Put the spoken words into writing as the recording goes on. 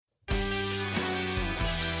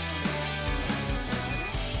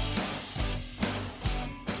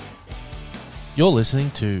You're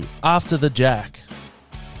listening to After the Jack,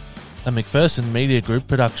 a McPherson Media Group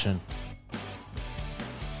production.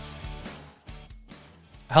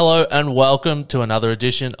 Hello and welcome to another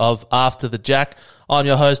edition of After the Jack. I'm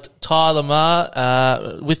your host, Tyler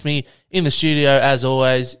Marr. With me in the studio, as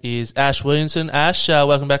always, is Ash Williamson. Ash,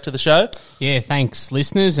 welcome back to the show. Yeah, thanks,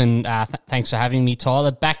 listeners, and thanks for having me,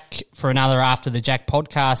 Tyler. Back for another After the Jack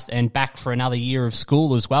podcast and back for another year of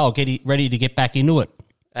school as well. Ready to get back into it.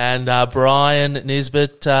 And Brian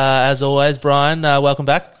Nisbet, as always. Brian, welcome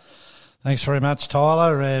back. Thanks very much,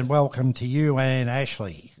 Tyler, and welcome to you and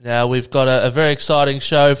Ashley. Now, we've got a very exciting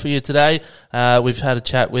show for you today. We've had a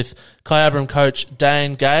chat with Kyabram coach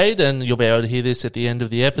Dane Gade, and you'll be able to hear this at the end of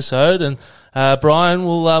the episode. And Brian,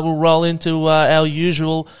 we'll roll into our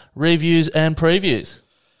usual reviews and previews.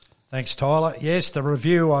 Thanks, Tyler. Yes, the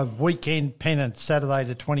review of weekend pennant, Saturday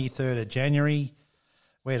the 23rd of January,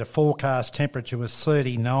 where the forecast temperature was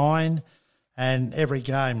 39 and every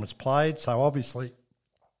game was played. So obviously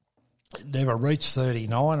it never reached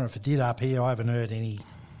 39, and if it did up here, I haven't heard any.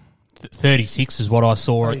 36 is what I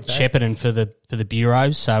saw at feedback. Shepparton for the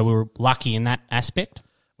Bureaus, so we were lucky in that aspect.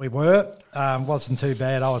 We were. Wasn't too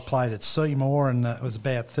bad. I played at Seymour, and it was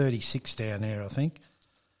about 36 down there, I think.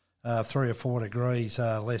 3 or 4 degrees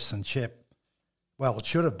less than Shep. Well, it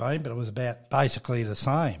should have been, but it was about basically the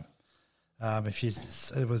same.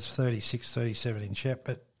 It was 36, 37 in Shep.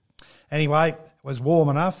 But anyway, it was warm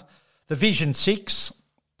enough. Division 6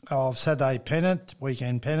 of Saturday pennant,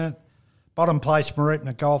 weekend pennant. Bottom place,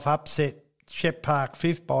 Mooroopna Golf upset Shep Park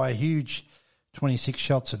 5th by a huge 26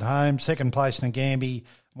 shots at home. Second place, Nagambie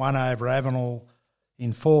won over Avenel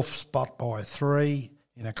in 4th spot by 3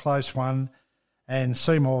 in a close one. And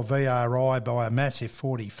Seymour VRI by a massive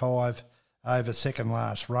 45 over second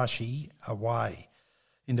last Rushy away.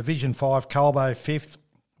 In Division 5, Colbo 5th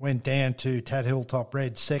went down to Tat Hilltop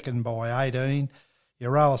Red 2nd by 18.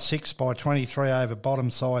 Euroa 6th by 23 over bottom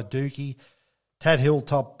side Dookie. Tat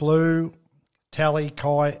Hilltop Blue, Tally,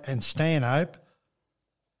 Kai and Stanhope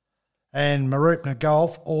and Mooroopna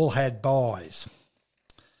Golf all had byes.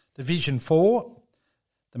 Division 4,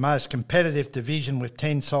 the most competitive division with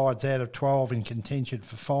 10 sides out of 12 in contention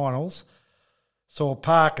for finals, saw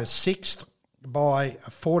Parker 6th by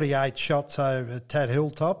 48 shots over Tat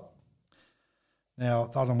Hilltop. Now,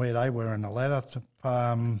 I don't know where they were in the ladder.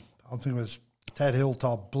 I think it was Tat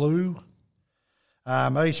Hilltop Blue.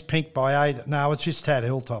 East Pink by 8. No, it's just Tat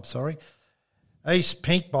Hilltop, sorry. East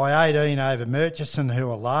Pink by 18 over Murchison, who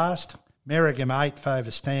were last. Merrigum 8th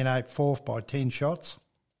over Stanhope 4th by 10 shots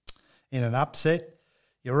in an upset.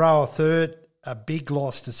 Euroa 3rd, a big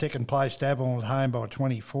loss to second place Avalon at home by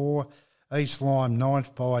 24. East Lyme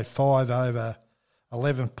 9th by 5 over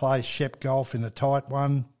 11th place Shep Golf in a tight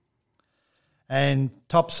one. And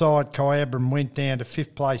top side Kyabram went down to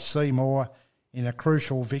 5th place Seymour in a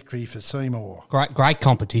crucial victory for Seymour. Great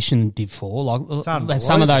competition, Div 4.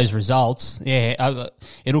 Some of those results,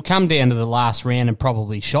 it'll come down to the last round and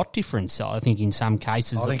probably shot difference, I think, in some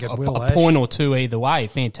cases. I think it a will, point or two either way.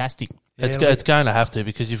 Fantastic. It's going to have to,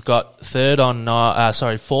 because you've got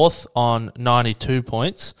fourth on 92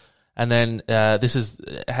 points, and then this is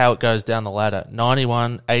how it goes down the ladder: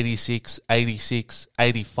 91, 86, 86,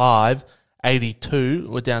 85, 82.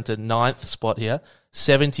 We're down to 9th spot here.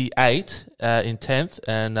 78 in 10th,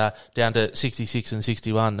 and down to 66 and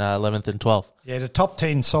 61, 11th and 12th. Yeah, the top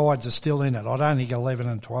 10 sides are still in it. I don't think 11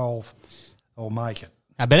 and 12 will make it.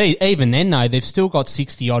 But even then, though, they've still got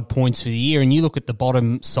 60-odd points for the year, and you look at the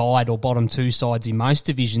bottom side or bottom two sides in most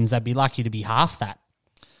divisions, they'd be lucky to be half that.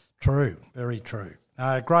 True, very true.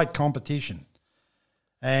 Great competition.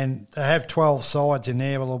 And to have 12 sides in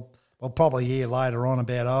there, we'll probably hear later on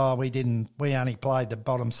about, we only played the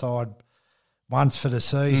bottom side once for the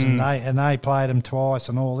season, they played them twice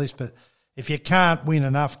and all this. But if you can't win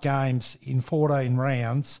enough games in 14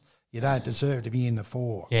 rounds, you don't deserve to be in the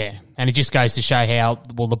 4. Yeah, and it just goes to show how,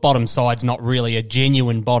 the bottom side's not really a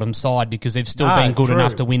genuine bottom side because they've still been good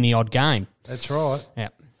enough to win the odd game. That's right. Yeah.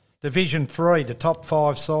 Division 3, the top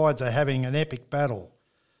 5 sides are having an epic battle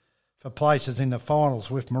for places in the finals,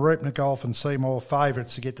 with Mooroopna Golf and Seymour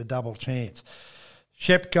favourites to get the double chance.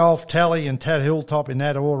 Shep Golf, Tally and Tat Hilltop in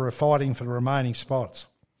that order are fighting for the remaining spots.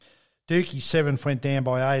 Dookie 7th went down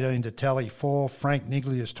by 18 to Tally 4. Frank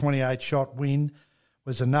Niglia's 28-shot win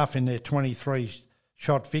was enough in their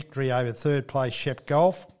 23-shot victory over third place Shep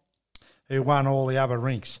Golf, who won all the other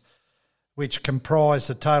rinks, which comprised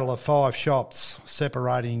a total of 5 shots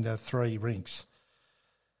separating the 3 rinks.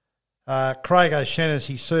 Craig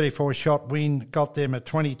O'Shaughnessy's 34-shot win got them a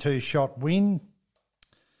 22-shot win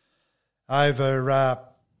over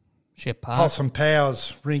Shep Park. Possum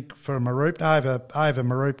Powers rink for Mooroopna, over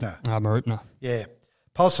Mooroopna. Mooroopna. Yeah.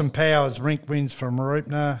 Possum Powers rink wins from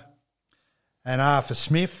Marupna and Arthur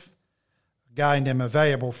Smith gained them a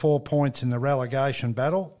valuable 4 points in the relegation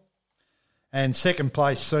battle. And second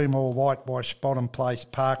place, Seymour whitewashed bottom place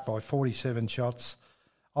Park by 47 shots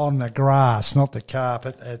on the grass, not the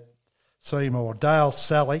carpet, at Seymour. Dale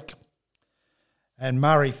Salick and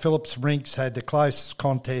Murray Phillips rinks had the closest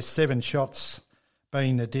contest, 7 shots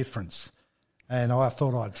being the difference. And I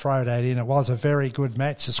thought I'd throw that in. It was a very good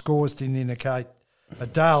match. The scores didn't indicate.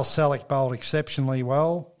 But Dale Salick bowled exceptionally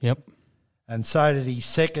well. Yep. And so did his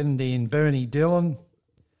second in Bernie Dillon.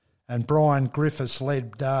 And Brian Griffiths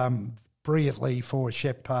led brilliantly for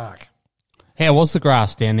Shep Park. How was the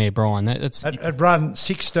grass down there, Brian? It run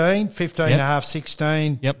 15 and a half,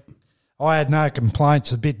 16. Yep. I had no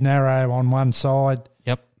complaints, a bit narrow on one side.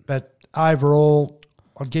 Yep. But overall,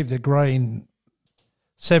 I'd give the green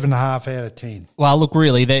 7.5 out of 10. Well, look,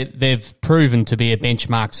 really, they've proven to be a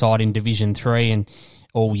benchmark side in Division 3 and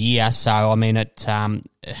all year. So, I mean, it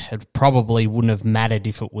probably wouldn't have mattered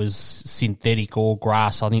if it was synthetic or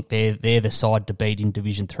grass. I think they're the side to beat in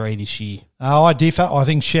Division 3 this year. I differ. I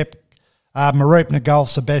think Shep Marupna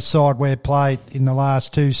Golf's the best side we've played in the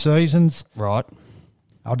last 2 seasons. Right.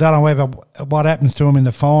 I don't know what happens to them in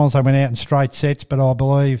the finals. They went out in straight sets, but I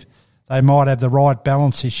believe they might have the right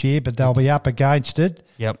balance this year, but they'll be up against it.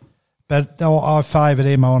 Yep. But I favour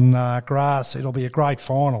them on grass. It'll be a great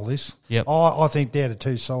final, this. Yep. I think they're the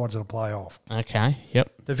 2 sides that'll play off. Okay,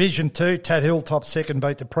 yep. Division 2, Tat Hilltop second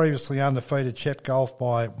beat the previously undefeated Shep Golf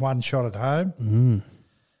by 1 shot at home.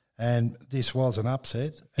 And this was an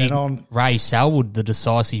upset. And on Ray Selwood, the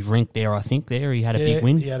decisive rink there, I think there. He had a big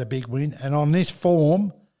win. He had a big win. And on this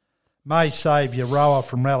form, may save Euroa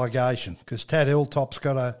from relegation because Tat Hilltop's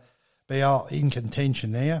got to be in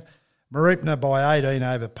contention now. Marupna by 18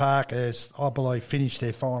 over Park has, I believe, finished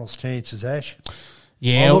their finals chances, Ash.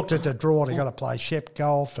 Yeah. I looked at the draw. They've got to play Shep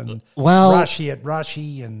Golf and Rushy at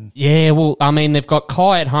Rushy. And yeah, well, I mean, they've got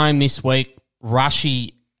Kai at home this week,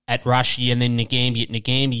 Rushy at Rushy, and then Nagambie at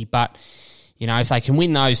Nagambie. But, you know, if they can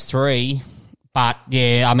win those 3... But,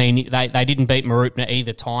 yeah, I mean, they didn't beat Marupna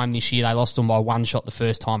either time this year. They lost them by 1 shot the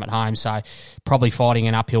first time at home, so probably fighting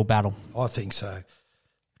an uphill battle. I think so.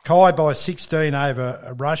 Kai by 16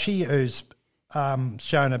 over Rushy, who's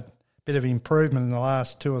shown a bit of improvement in the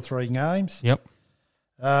last 2 or 3 games. Yep.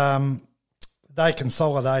 They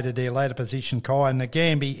consolidated their ladder position, Kai, and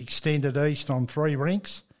Nagambie extended east on 3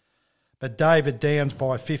 rinks. But David Downs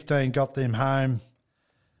by 15 got them home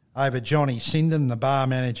over Johnny Sinden, the bar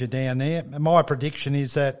manager down there. My prediction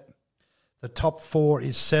is that the top 4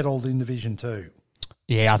 is settled in Division 2.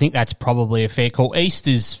 Yeah, I think that's probably a fair call. East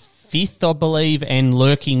is 5th, I believe, and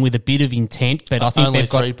lurking with a bit of intent, but I think only they've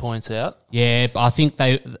got 3 points out. Yeah, but I think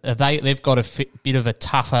they've got a bit of a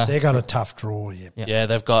tougher. They've got a tough draw. Yeah,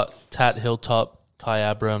 they've got Tat Hilltop, Kai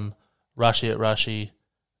Abram, Rushy at Rushy,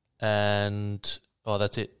 and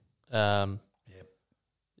that's it.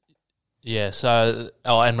 Yeah, so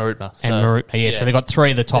and Marupna. So they've got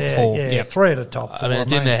 3 of the top 4. Yeah, 3 of the top 4. I mean,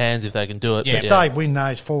 it's in their hands if they can do it. Yeah, if they win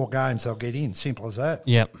those 4 games, they'll get in. Simple as that.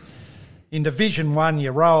 Yep. In Division 1,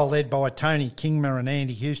 Euroa, led by Tony Kingma and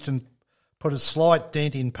Andy Houston, put a slight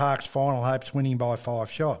dent in Park's final hopes, winning by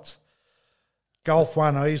 5 shots. Golf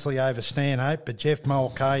won easily over Stanhope, but Jeff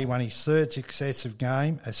Mulcahy won his 3rd successive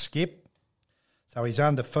game, a skip. So he's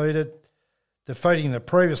undefeated, defeating the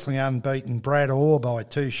previously unbeaten Brad Orr by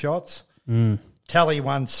 2 shots. Tally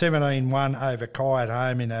won 17-1 over Kai at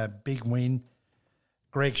home in a big win.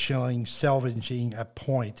 Greg Schilling salvaging a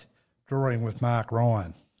point, drawing with Mark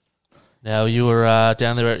Ryan. Now, you were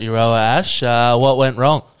down there at Euroa, Ash. What went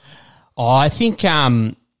wrong? I think, we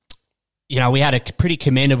had a pretty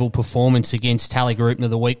commendable performance against Tally Groupner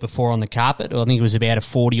the week before on the carpet. I think it was about a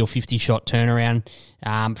 40 or 50 shot turnaround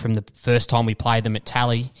from the first time we played them at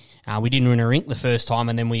Tally. We didn't win a rink the first time,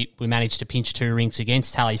 and then we managed to pinch 2 rinks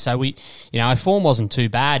against Tally. So our form wasn't too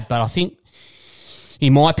bad, but I think,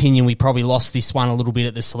 in my opinion, we probably lost this one a little bit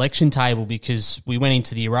at the selection table because we went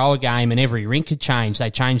into the Euroa game and every rink had changed. They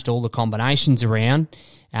changed all the combinations around,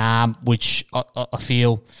 which I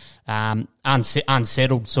feel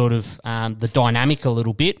unsettled sort of the dynamic a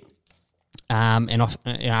little bit.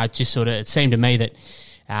 It seemed to me that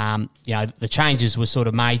the changes were sort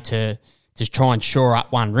of made to try and shore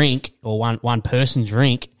up one rink or one person's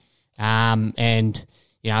rink, and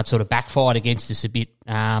it sort of backfired against us a bit.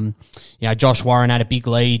 Josh Warren had a big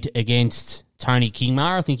lead against Tony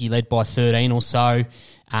Kingmar. I think he led by 13 or so,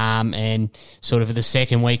 and sort of for the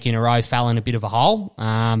second week in a row fell in a bit of a hole,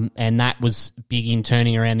 and that was big in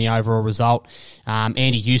turning around the overall result.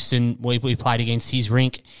 Andy Houston, we played against his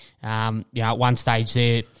rink. At one stage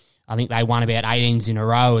there, I think they won about 18s in a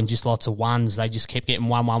row and just lots of ones. They just kept getting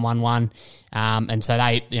 1-1-1-1. And so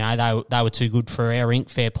they were too good for our rink,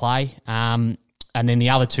 fair play. And then the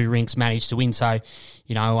other two rinks managed to win. So,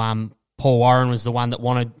 Paul Warren was the one that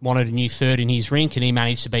wanted a new third in his rink, and he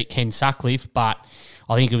managed to beat Ken Sutcliffe, but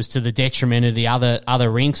I think it was to the detriment of the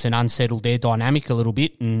other rinks and unsettled their dynamic a little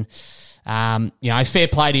bit. And fair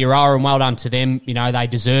play to Euroa and well done to them. They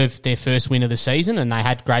deserved their first win of the season, and they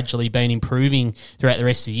had gradually been improving throughout the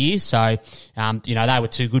rest of the year. So, they were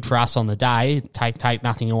too good for us on the day. Take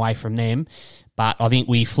nothing away from them. But I think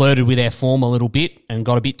we flirted with our form a little bit and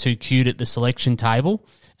got a bit too cute at the selection table,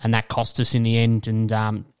 and that cost us in the end.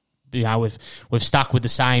 And, we've stuck with the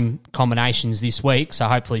same combinations this week, so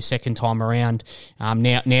hopefully second time around.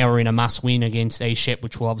 Now we're in a must-win against Eshep,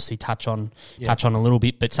 which we'll obviously touch on a little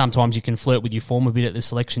bit. But sometimes you can flirt with your form a bit at the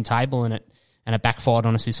selection table, and it backfired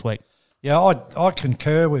on us this week. Yeah, I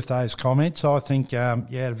concur with those comments. I think you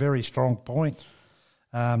had a very strong point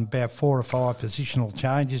about 4 or 5 positional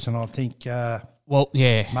changes, and I think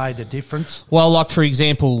made a difference. Well, like for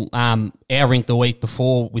example, our rink the week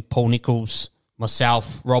before with Paul Nichols,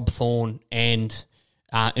 myself, Rob Thorne, and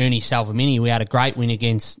Ernie Salvamini, we had a great win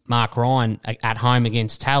against Mark Ryan at home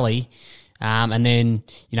against Tally. And then,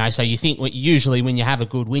 so you think usually when you have a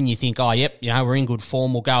good win, you think, we're in good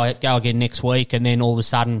form, we'll go again next week. And then all of a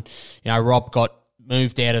sudden, Rob got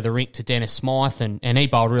moved out of the rink to Dennis Smythe, and he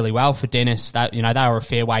bowled really well for Dennis. They were a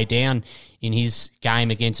fair way down in his game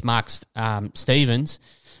against Mark Stevens.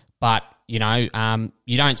 But you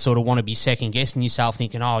don't sort of want to be second-guessing yourself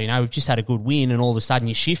thinking, we've just had a good win, and all of a sudden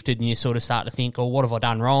you shifted and you sort of start to think, what have I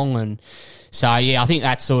done wrong? And so, I think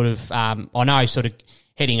that's sort of, I know sort of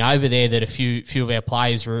heading over there that a few of our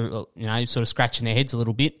players were, sort of scratching their heads a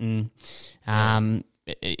little bit, and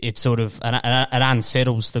it sort of, it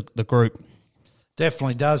unsettles the group.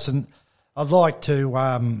 Definitely does, and I'd like to,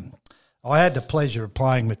 I had the pleasure of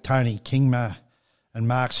playing with Tony Kingma and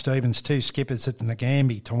Mark Stevens, 2 skippers at the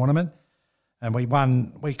Nagambie tournament. And we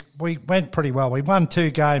won. We went pretty well. We won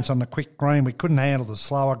 2 games on the quick green. We couldn't handle the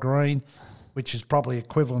slower green, which is probably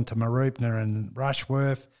equivalent to Mooroopna and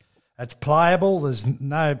Rushworth. It's playable. There's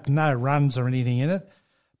no runs or anything in it,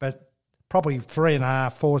 but probably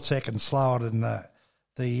 3.5, 4 seconds slower than the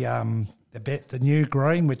new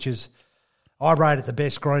green, which is I rated the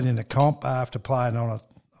best green in the comp after playing on it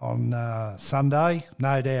on Sunday.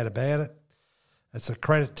 No doubt about it. It's a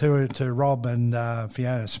credit to Rob and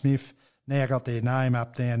Fiona Smith. Now got their name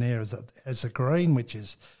up down there as a green, which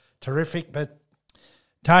is terrific. But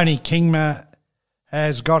Tony Kingma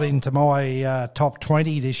has got into my top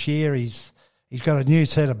 20 this year. He's got a new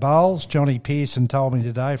set of bowls. Johnny Pearson told me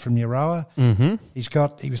today from Euroa. Mm-hmm.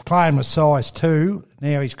 He was playing with size 2.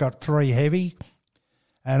 Now he's got 3 heavy.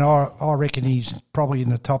 And I reckon he's probably in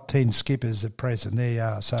the top 10 skippers at present. There you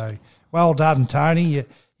are. So well done, Tony.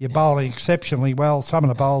 You're bowling exceptionally well. Some of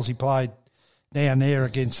the bowls he played down there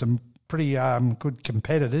against some pretty good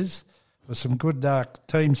competitors with some good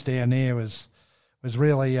teams down there was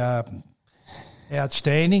really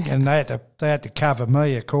outstanding, and they had to cover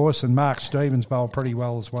me, of course, and Mark Stevens bowled pretty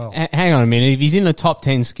well as well. Hang on a minute. If he's in the top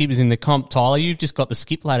 10 skippers in the comp, Tyler, you've just got the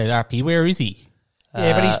skip ladder up here. Where is he?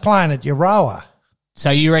 Yeah, but he's playing at Euroa. So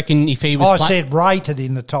you reckon if he was... I said rated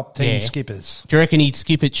in the top 10 skippers. Do you reckon he'd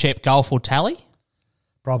skip at Shep Golf or Tally?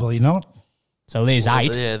 Probably not. So there's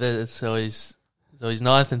 8. Yeah, so he's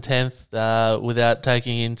 9th and 10th without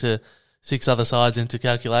taking into 6 other sides into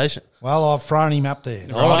calculation. Well, I've thrown him up there.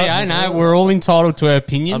 Right, I know. We're all entitled to our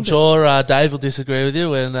opinion. I'm sure Dave will disagree with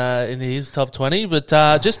you in his top 20, but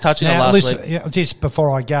just touching on last week. Just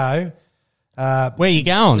before I go... where are you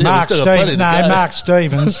going? Mark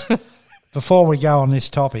Stevens, before we go on this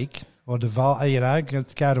topic, or go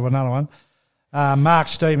to another one, Mark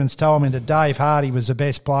Stevens told me that Dave Hardy was the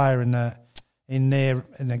best player in the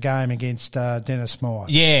game against Dennis Smythe.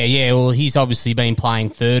 Yeah. Well, he's obviously been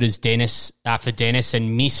playing third as Dennis for Dennis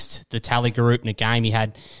and missed the Tallygaroopna game. He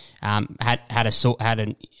had a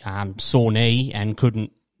sore knee and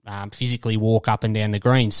couldn't physically walk up and down the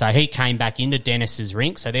green. So he came back into Dennis's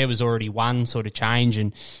rink. So there was already one sort of change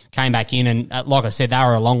and came back in. And like I said, they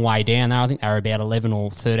were a long way down. I think they were about 11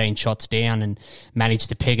 or 13 shots down and managed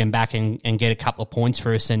to peg them back and get a couple of points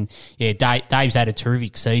for us. And yeah, Dave's had a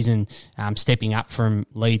terrific season, stepping up from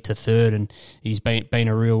lead to third. And he's been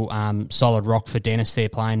a real solid rock for Dennis there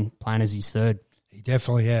playing as his third. He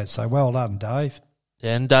definitely has. So well done, Dave.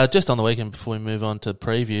 And just on the weekend before we move on to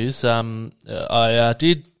previews, I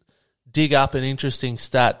did dig up an interesting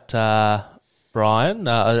stat, Brian.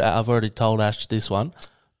 I've already told Ash this one.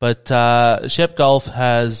 But Shep Golf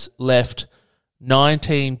has left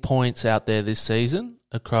 19 points out there this season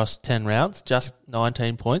across 10 rounds, just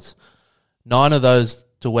 19 points. 9 of those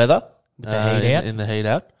to Weather in the heat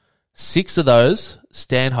out. 6 of those,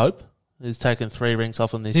 Stanhope, who's taken 3 rings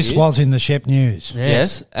off him this year. This was in the Shep News.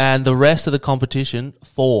 Yes. And the rest of the competition,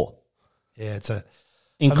 4. Yeah, it's a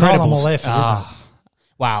incredible phenomenal effort, isn't it?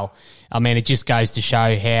 Wow. I mean, it just goes to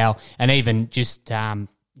show how, and even just,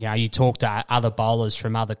 you talk to other bowlers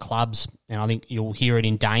from other clubs, and I think you'll hear it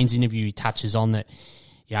in Dane's interview. He touches on that.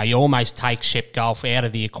 You almost take Shep Golf out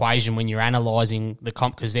of the equation when you're analysing the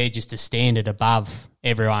comp because they're just a standard above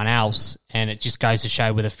everyone else, and it just goes to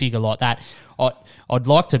show with a figure like that. I'd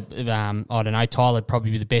like to, I don't know, Tyler would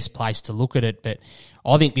probably be the best place to look at it, but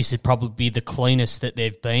I think this would probably be the cleanest that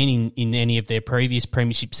they've been in any of their previous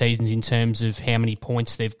premiership seasons in terms of how many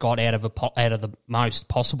points they've got out of the most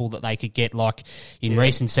possible that they could get. Like in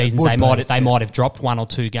recent seasons, they might have dropped 1 or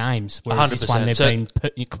 2 games, whereas 100%. This one they've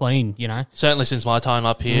been clean. Certainly since my time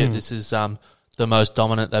up here, this is the most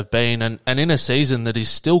dominant they've been, and in a season that is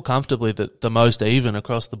still comfortably the most even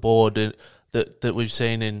across the board that we've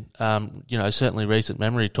seen in certainly recent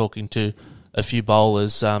memory. Talking to a few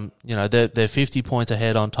bowlers, they're 50 points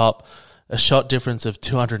ahead on top, a shot difference of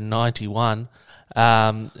 291,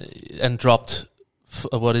 and dropped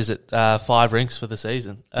 5 rings for the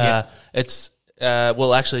season. It's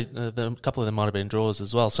actually a couple of them might have been draws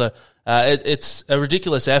as well. So it's a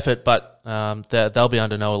ridiculous effort, but they'll be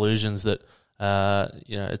under no illusions that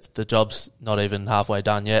it's the job's not even halfway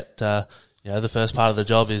done yet. The first part of the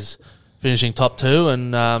job is finishing top 2,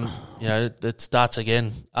 and it starts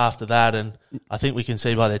again after that. And I think we can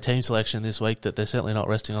see by their team selection this week that they're certainly not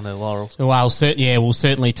resting on their laurels. Well, we'll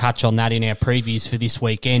certainly touch on that in our previews for this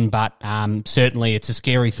weekend. But certainly, it's a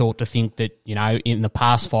scary thought to think that in the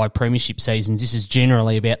past 5 premiership seasons, this is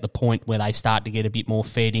generally about the point where they start to get a bit more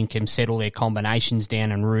fair income, settle their combinations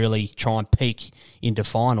down, and really try and peak into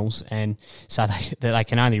finals. And so they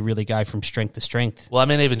can only really go from strength to strength. Well, I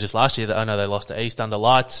mean, even just last year, I know they lost to East under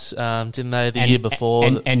lights, didn't they? The year before,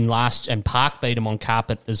 and Park beat them on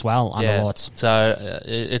carpet as well under lights. So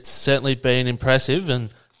it's certainly been impressive, and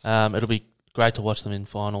it'll be great to watch them in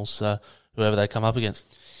finals, whoever they come up against.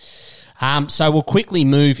 So we'll quickly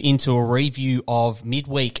move into a review of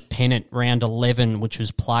midweek pennant round 11, which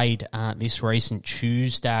was played this recent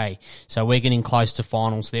Tuesday. So we're getting close to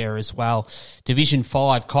finals there as well. Division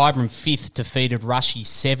 5, Kyabram 5th defeated Rushy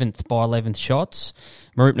 7th by 11 shots.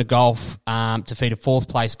 Mooroopna Golf defeated 4th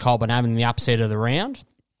place Colbernam in the upset of the round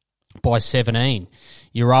by 17.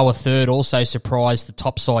 Euroa 3rd also surprised the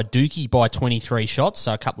top side Dookie by 23 shots,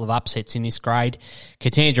 so a couple of upsets in this grade.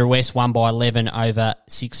 Katandra West won by 11 over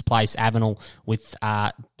 6th place Avenel, with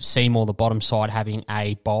Seymour, the bottom side, having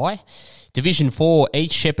a bye. Division 4,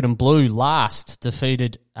 East Shepparton Blue last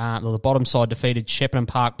defeated, the bottom side defeated Shepparton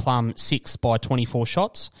Park Plum 6th by 24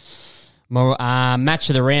 shots. Match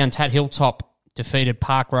of the round, Tat Hilltop defeated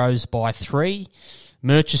Park Rose by 3.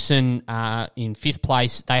 Murchison in 5th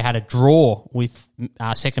place, they had a draw with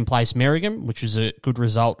 2nd place Merrigan, which was a good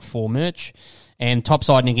result for Murch. And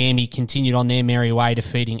topside Ngami continued on their merry way,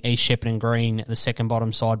 defeating East Shepparton Green, the second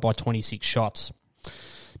bottom side, by 26 shots.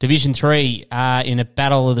 Division 3, in a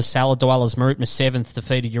battle of the Salad Dwellers, Mooroopna 7th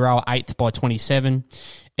defeated Euroa 8th by 27.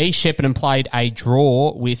 East Shepparton played a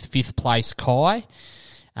draw with 5th place Kai.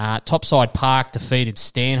 Topside Park defeated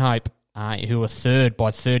Stanhope, who were 3rd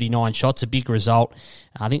by 39 shots, a big result.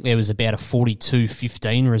 I think there was about a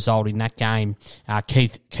 42-15 result in that game.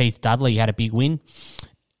 Keith Dudley had a big win.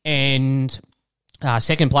 And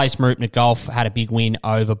 2nd place Mooroopna Golf had a big win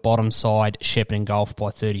over bottom side Shepparton Golf by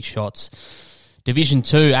 30 shots. Division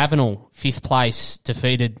 2, Avenel, 5th place,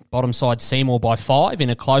 defeated bottom side Seymour by 5 in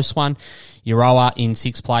a close one. Euroa in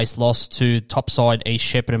 6th place lost to top side East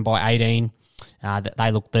Shepparton by 18.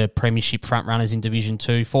 They look the premiership front runners in Division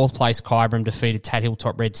 2. 4th place Kyabram defeated Tat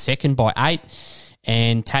Hilltop Red 2nd by 8.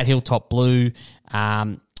 And Tat Hilltop Blue,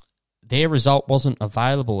 their result wasn't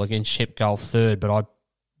available against Shep Golf 3rd, but I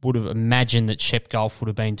would have imagined that Shep Golf would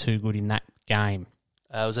have been too good in that game.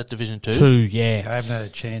 Was that Division 2? 2, yeah. I haven't had a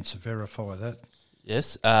chance to verify that.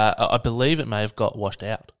 Yes. I believe it may have got washed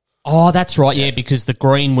out. Oh, that's right, yeah, because the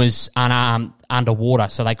green was underwater,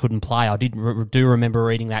 so they couldn't play. I do remember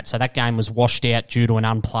reading that. So that game was washed out due to an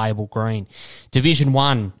unplayable green. Division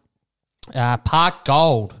 1, Park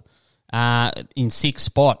Gold in 6th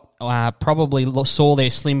spot, probably saw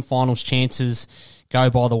their slim finals chances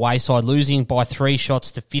go by the wayside, losing by 3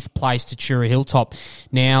 shots to 5th place to Chura Hilltop.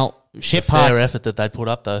 Now, Shep Park, fair effort that they put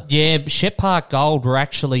up, though. Yeah, Shep Park Gold were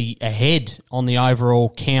actually ahead on the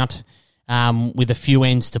overall count with a few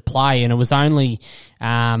ends to play, and it was only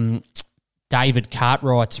David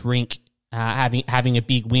Cartwright's rink having a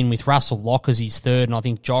big win with Russell Locke as his third, and I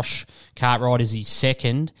think Josh Cartwright as his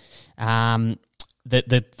second,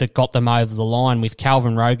 that got them over the line, with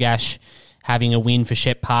Calvin Rogash having a win for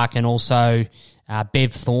Shep Park, and also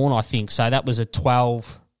Bev Thorne, I think. So that was a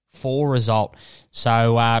 12-4 result.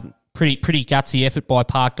 So pretty gutsy effort by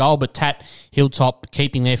Park Gold, but Tat Hilltop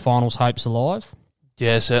keeping their finals hopes alive.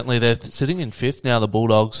 Yeah, certainly. They're sitting in fifth now, the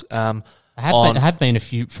Bulldogs. They have been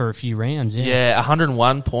for a few rounds, yeah. Yeah,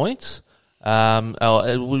 101 points. We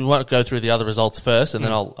won't go through the other results first, and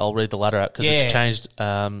then I'll read the ladder out because it's changed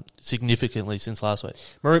significantly since last week.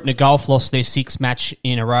 Mooroopna Golf lost their sixth match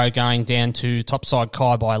in a row, going down to topside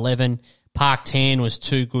Kai by 11. Park Tan was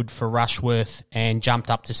too good for Rushworth and jumped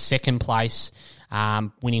up to second place,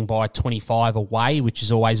 winning by 25 away, which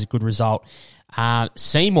is always a good result.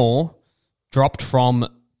 Seymour dropped from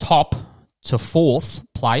top to fourth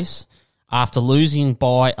place after losing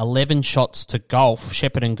by 11 shots to Golf,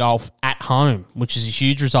 Shepparton Golf, at home, which is a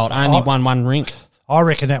huge result. Only won one rink. I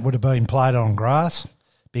reckon that would have been played on grass,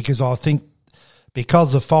 because I think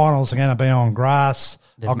because the finals are going to be on grass,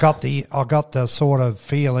 I got the sort of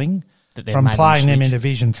feeling from playing them in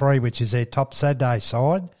Division 3, which is their top Saturday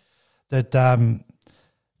side, that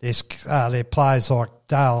their players like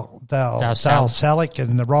Dale Salick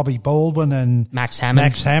and the Robbie Baldwin and Max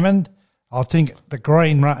Hammond. I think the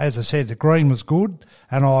green, as I said, the green was good,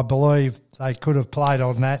 and I believe they could have played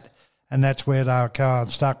on that, and that's where they were kind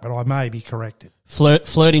of stuck, but I may be corrected.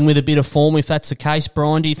 Flirting with a bit of form, if that's the case,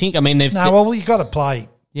 Brian, do you think? I mean, you've got to play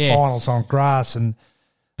finals on grass, and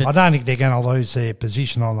I don't think they're going to lose their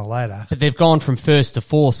position on the ladder. But they've gone from first to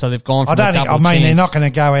fourth, so they've gone from they're not going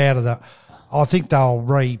to go out of the... I think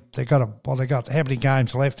they've got how many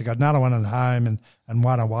games left? They've got another one at home and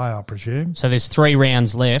one away, I presume. So there's 3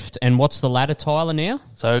 rounds left. And what's the ladder, Tyler, now?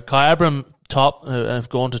 So Kyabram have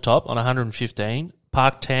gone to top on 115,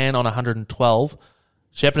 Park Tan on 112,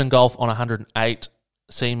 Shepparton Golf on 108,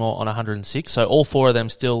 Seymour on 106. So all 4 of them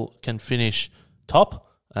still can finish top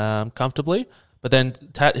comfortably. But then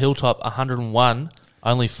Tat Hilltop 101,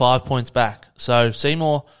 only 5 points back. So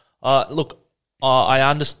Seymour, I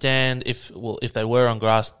understand if they were on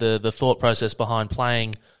grass, the thought process behind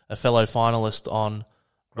playing a fellow finalist on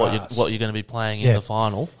what you're going to be playing in the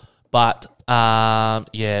final, but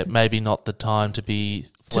maybe not the time to be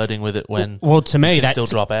flirting with it when to me that still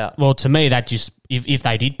drop out. Well, to me that just if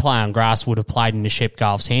they did play on grass would have played into Shep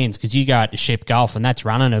Golf's hands, because you go out to Shep Golf and that's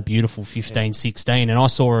running a beautiful 15-16, and I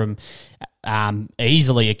saw him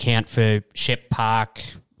easily account for Shep Park,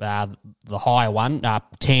 the higher one,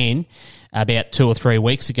 10. About 2 or 3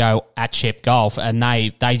 weeks ago at Shep Golf, and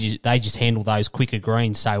they just handle those quicker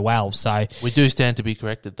greens so well. So we do stand to be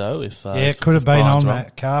corrected, though. If it could have been on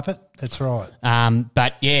that carpet. That's right.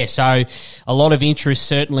 But yeah, so a lot of interest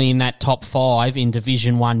certainly in that top 5 in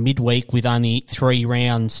Division 1 midweek, with only 3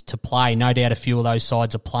 rounds to play. No doubt a few of those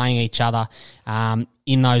sides are playing each other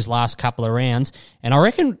in those last couple of rounds. And I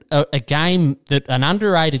reckon an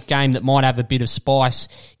underrated game that might have a bit of spice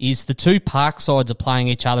is the 2 Park sides are playing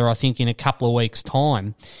each other, I think, in a couple of weeks'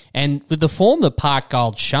 time. And with the form that Park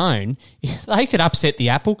Gold's shown, they could upset the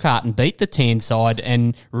apple cart and beat the Tan side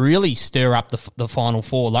and really stir up the Final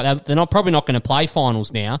 4. Like, they're probably not going to play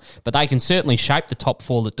finals now, but they can certainly shape the top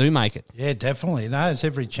 4 that do make it. Yeah, definitely. No, there's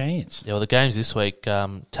every chance. Yeah, well, the games this week,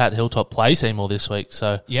 Tat Hilltop play Seymour this week,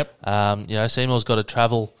 so yep. Seymour's got to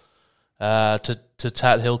travel to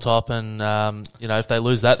Tat Hilltop, and if they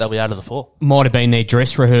lose that, they'll be out of the 4. Might have been their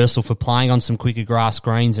dress rehearsal for playing on some quicker grass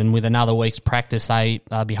greens, and with another week's practice,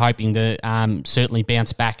 they'll be hoping to certainly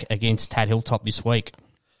bounce back against Tat Hilltop this week.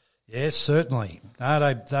 Yes, certainly.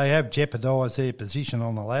 No, they have jeopardised their position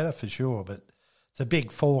on the ladder for sure, but it's a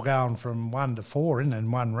big fall going from 1 to 4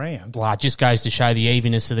 in one round. Well, it just goes to show the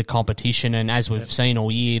evenness of the competition, and as we've seen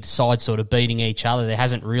all year, the sides sort of beating each other. There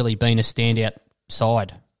hasn't really been a standout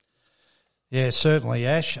side. Yeah, certainly,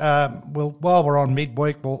 Ash. While we're on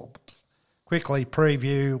midweek, we'll quickly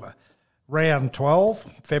preview round 12,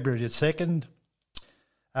 February the 2nd.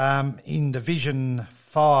 In Division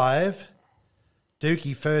 5,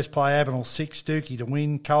 Dookie first play Abenell 6, Dookie to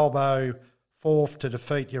win. Colbo 4th to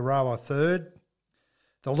defeat Euroa 3rd.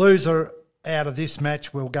 The loser out of this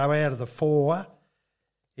match will go out of the 4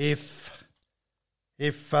 if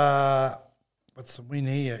what's the win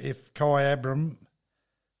here? If Kyabram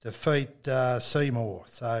defeat Seymour.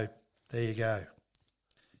 So there you go.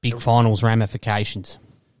 Big finals ramifications.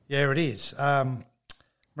 Yeah, it is.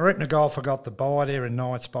 Mooroopna Golf got the bye there in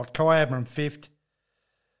 9th spot. Kyabram 5th.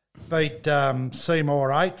 Beat Seymour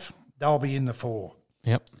 8th. They'll be in the 4.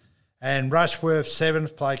 Yep. And Rushworth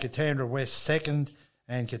 7th, play Katandra West 2nd,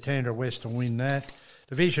 and Katandra West to win that.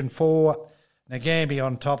 Division 4, Nagambie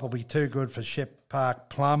on top will be too good for Shep Park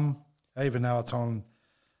Plum, even though it's on,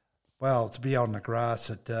 well, to be on the grass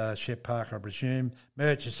at Shep Park, I presume.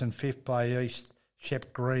 Murchison 5th, play East.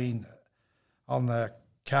 Shep Green on the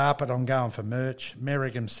carpet. I'm going for Murch.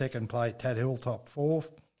 Merrigan 2nd, play Tad Hilltop 4th.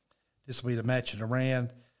 This will be the match of the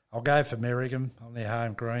round. I'll go for Merrigan on their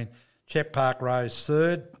home green. Shep Park Rose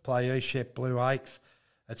 3rd, play East Shep Blue 8th.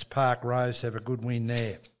 It's Park Rose, have a good win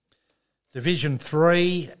there. Division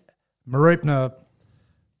 3, Marupna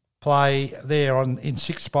play there in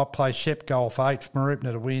 6th spot, play Shep Golf 8th,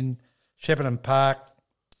 Marupna to win. Shepparton Park,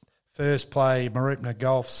 first play Marupna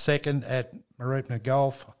Golf, 2nd at Marupna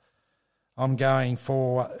Golf. I'm going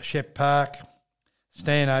for Shep Park.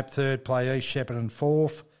 Stanhope 3rd, play East Shepparton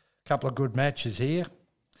 4th. Couple of good matches here.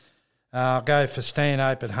 I'll go for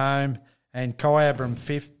Stanhope at home. And Kyabram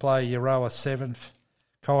 5th, play Euroa 7th.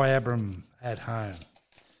 Kyabram at home.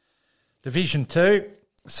 Division 2,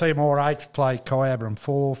 Seymour 8th, play Kyabram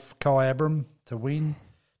 4th. Kyabram to win.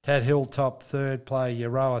 Tad Hilltop 3rd, play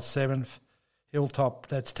Euroa 7th. Hilltop,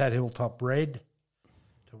 that's Tad Hilltop Red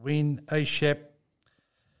to win. East Shep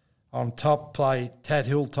on top, play Tad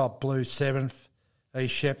Hilltop Blue 7th.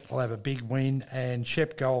 East Shep will have a big win. And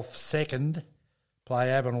Shep Golf 2nd, play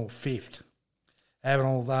Avenel 5th.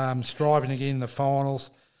 Avenel striving to get in the finals,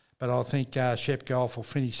 but I think Shep Golf will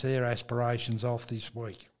finish their aspirations off this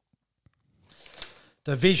week.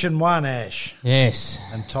 Division 1, Ash. Yes.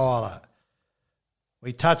 And Tyler.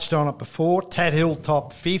 We touched on it before. Tad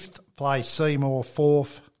Hilltop 5th, play Seymour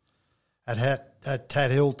 4th at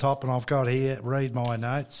Tad Hilltop, and I've got here, read my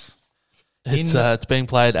notes. It's being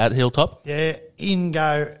played at Hilltop? Yeah, in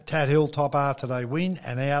go Tad Hilltop after they win,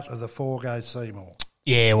 and out of the 4 goes Seymour.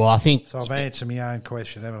 Yeah, well, I think... So I've answered my own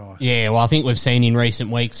question, haven't I? Yeah, well, I think we've seen in recent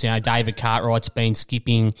weeks, David Cartwright's been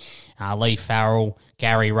skipping, Lee Farrell,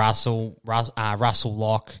 Gary Russell, Russell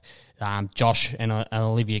Locke, Josh and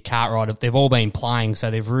Olivia Cartwright. They've all been playing, so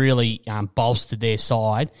they've really bolstered their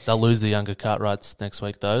side. They'll lose the younger Cartwrights next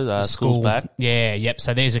week, though. School's back. Yeah, yep.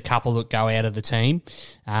 So there's a couple that go out of the team.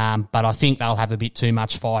 But I think they'll have a bit too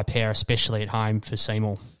much firepower, especially at home for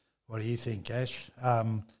Seymour. What do you think, Ash?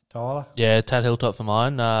 Tyler? Yeah, Tad Hilltop for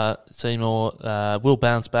mine. Seymour will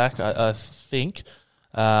bounce back, I think.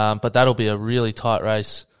 But that'll be a really tight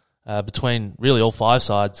race between really all 5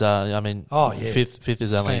 sides. Fifth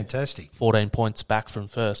is only fantastic. 14 points back from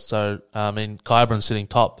first. So, Kyabram sitting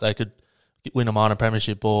top. They could win a minor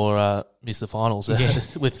premiership or miss the finals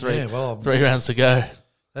with three rounds to go.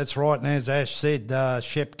 That's right. And as Ash said,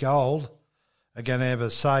 Shep Gold are going to have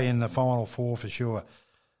a say in the final 4 for sure.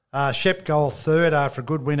 Shep Gold 3rd after a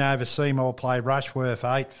good win over Seymour, played Rushworth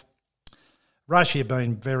 8th. Rush have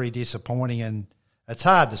been very disappointing, and it's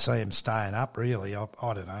hard to see them staying up, really. I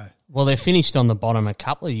don't know. Well, they've finished on the bottom a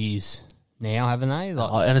couple of years now, haven't they?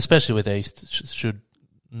 And especially with East, should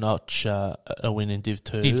notch a win in Div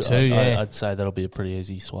 2. Div 2, I'd say that'll be a pretty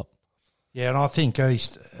easy swap. Yeah, and I think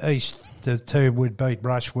East the 2 would beat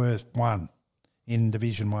Rushworth 1 in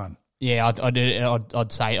Division 1. Yeah,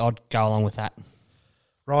 I'd say I'd go along with that.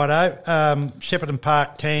 Righto. Shepparton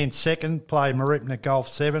Park Tan 2nd, play Marupna Golf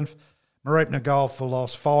 7th. Marupna Golf have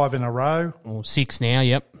lost 5 in a row. Well, 6 now,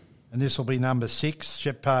 yep. And this will be number 6.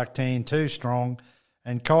 Shep Park Tan 2 strong.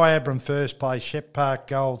 And Kyabram first, play Shep Park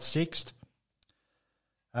Gold 6th.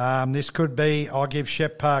 This could be, I give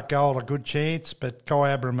Shep Park Gold a good chance, but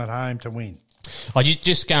Kyabram at home to win.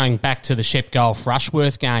 Just going back to the Shep Golf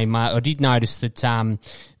Rushworth game, I did notice that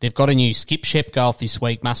they've got a new skip Shep Golf this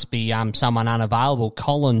week. Must be someone unavailable.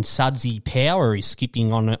 Colin Sudsy Power is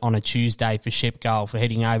skipping on a Tuesday for Shep Golf,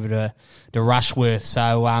 heading over to Rushworth.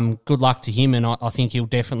 So good luck to him, and I think he'll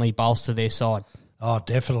definitely bolster their side. Oh,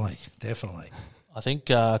 definitely. I think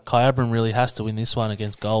Kyabram really has to win this one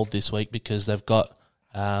against Gold this week because they've got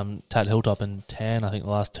Tad Hilltop and Tan, I think,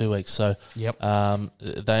 the last 2 weeks. So yep.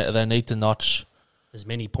 They need to notch as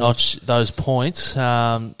many points. Notch those points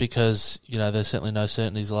because there's certainly no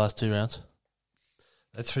certainties the last 2 rounds.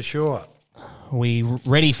 That's for sure. Are we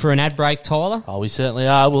ready for an ad break, Tyler? Oh, we certainly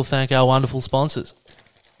are. We'll thank our wonderful sponsors.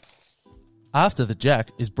 After the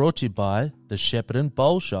Jack is brought to you by the Shepparton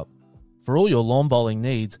Bowl Shop. For all your lawn bowling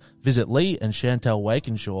needs, visit Lee and Chantal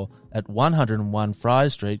Wakenshaw at 101 Friar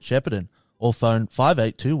Street, Shepparton, or phone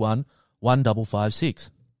 5821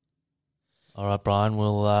 1556. All right, Brian,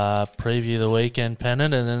 we'll preview the weekend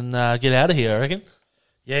pennant and then get out of here, I reckon.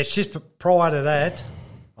 Yeah, it's just prior to that,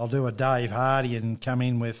 I'll do a Dave Hardy and come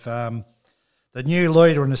in with the new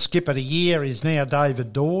leader and the skip of the year is now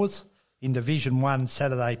David Dawes in Division 1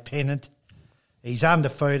 Saturday pennant. He's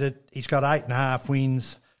undefeated. He's got 8.5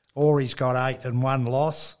 wins, or he's got 8 and 1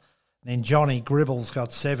 loss. And then Johnny Gribble's got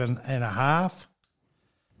 7.5.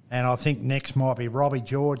 And I think next might be Robbie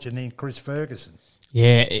George and then Chris Ferguson.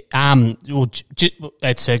 Yeah, it's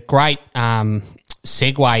a great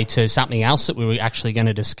segue to something else that we were actually going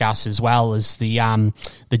to discuss as well, as the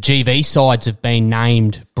GV sides have been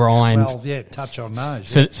named, Brian. Well, yeah, touch on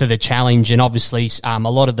those. For the challenge, and obviously a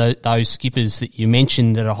lot of those skippers that you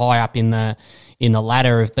mentioned that are high up in the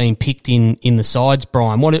ladder have been picked in the sides,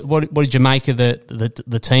 Brian. What did you make of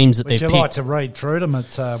the teams that they've picked? Would you like to read through them?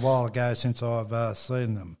 It's a while ago since I've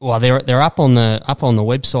seen them. Well, they're up on the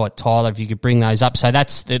website, Tyler. If you could bring those up. So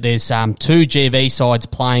there's 2 GV sides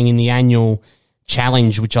playing in the annual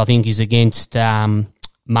challenge, which I think is against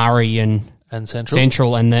Murray and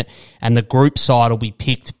Central, and the group side will be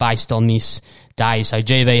picked based on this day. So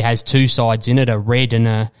GV has 2 sides in it, a red and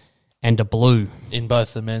a blue. In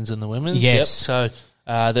both the men's and the women's? Yes. Yep.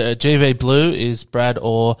 So the GV blue is Brad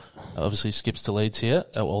Orr, obviously skips to Leeds here,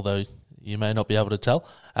 although you may not be able to tell.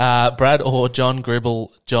 Brad Orr, John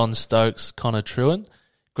Gribble, John Stokes, Connor Trewin,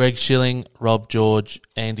 Greg Schilling, Rob George,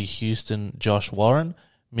 Andy Houston, Josh Warren,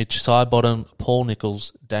 Mitch Sidebottom, Paul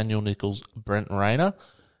Nichols, Daniel Nichols, Brent Rayner.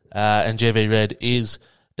 And GV red is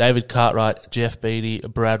David Cartwright, Jeff Beattie,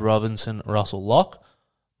 Brad Robinson, Russell Locke,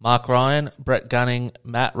 Mark Ryan, Brett Gunning,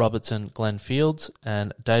 Matt Robertson, Glenn Fields,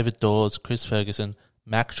 and David Dawes, Chris Ferguson,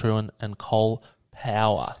 Mac Trewin, and Cole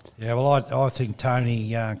Power. Yeah, well, I think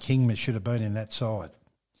Tony Kingman should have been in that side.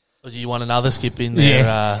 Do you want another skip in there?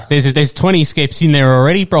 Yeah. There's 20 skips in there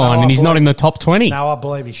already, Brian, and he's not in the top 20. No, I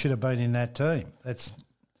believe he should have been in that team.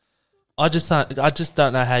 I just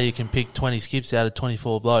don't know how you can pick 20 skips out of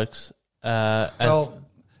 24 blokes. Well,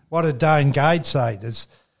 what did Dane Gage say?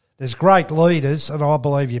 There's great leaders, and I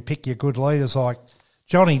believe you pick your good leaders. Like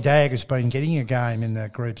Johnny Dagger's been getting a game in the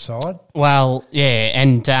group side. Well, yeah,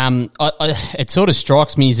 and it sort of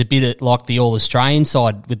strikes me as a bit like the All-Australian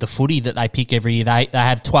side with the footy that they pick every year. They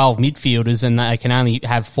have 12 midfielders and they can only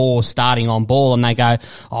have 4 starting on ball, and they go,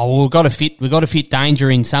 oh, well, we've got to fit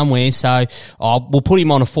Danger in somewhere, so we'll put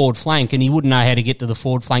him on a forward flank, and he wouldn't know how to get to the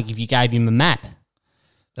forward flank if you gave him a map.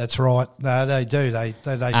 That's right. No, they do. They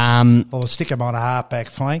or stick them on a half-back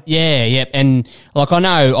flank. Yeah. And, I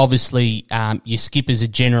know, obviously, your skippers are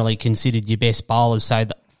generally considered your best bowlers, so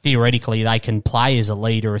that theoretically they can play as a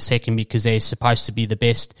lead or a second because they're supposed to be the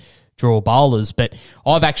best draw bowlers. But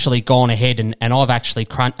I've actually gone ahead and I've actually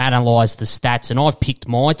analysed the stats, and I've picked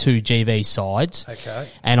my 2 GV sides. Okay.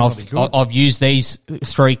 And I've used these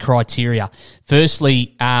 3 criteria.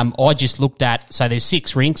 Firstly, I just looked at, so there's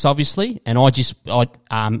 6 rinks, obviously, and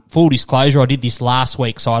full disclosure, I did this last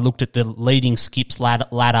week, so I looked at the leading skips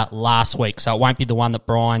ladder last week, so it won't be the one that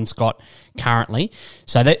Brian's got currently.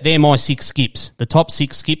 So they're my 6 skips. The top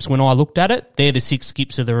 6 skips, when I looked at it, they're the 6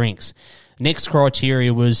 skips of the rinks. Next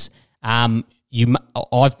criteria was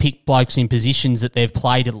I've picked blokes in positions that they've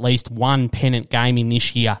played at least 1 pennant game in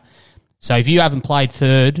this year. So if you haven't played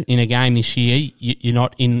third in a game this year, you're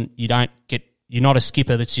not a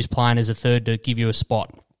skipper that's just playing as a third to give you a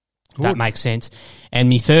spot. Good. That makes sense. And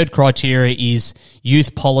my third criteria is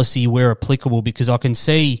youth policy where applicable, because I can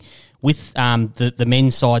see with the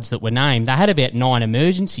men's sides that were named, they had about 9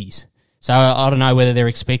 emergencies. So I don't know whether they're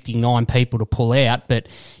expecting 9 people to pull out, but,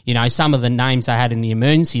 some of the names they had in the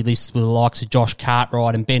emergency list were the likes of Josh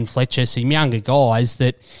Cartwright and Ben Fletcher, some younger guys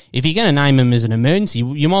that if you're going to name them as an emergency,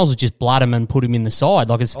 you might as well just blood them and put them in the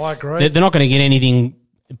side. I agree. They're not going to get anything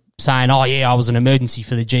saying, oh, yeah, I was an emergency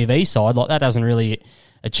for the GV side. That doesn't really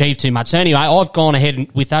achieve too much. So anyway, I've gone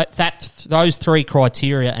ahead with those 3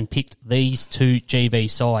 criteria and picked these 2 GV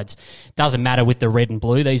sides. Doesn't matter with the red and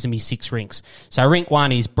blue. These are my 6 rinks. So rink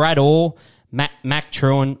 1 is Brad Orr, Mac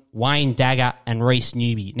Trewin, Wayne Dagger, and Reece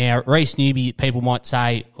Newby. Now, Reece Newby, people might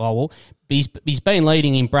say, oh, well, he's been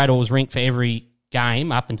leading in Brad Orr's rink for every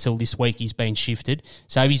game up until this week. He's been shifted.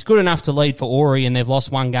 So if he's good enough to lead for Ori and they've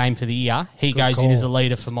lost 1 game for the year, he goes in as a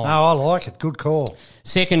leader for mine. No, I like it. Good call.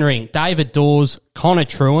 Second ring, David Dawes, Connor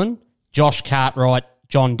Trewin, Josh Cartwright,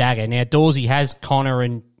 John Dagger. Now, Dawesy has Connor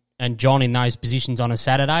and John in those positions on a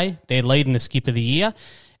Saturday. They're leading the skip of the year.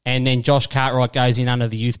 And then Josh Cartwright goes in under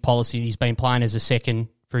the youth policy. He's been playing as a second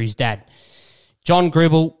for his dad. John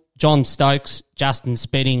Gribble, John Stokes, Justin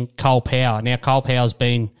Spedding, Cole Power. Now, Cole Power's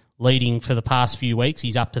been leading for the past few weeks.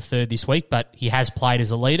 He's up to 3rd this week, but he has played as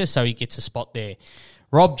a leader, so he gets a spot there.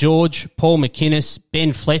 Rob George, Paul McInnes,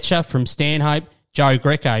 Ben Fletcher from Stanhope, Joe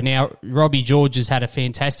Greco. Now, Robbie George has had a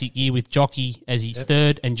fantastic year with Jockey as his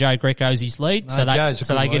 3rd and Joe Greco's his lead, so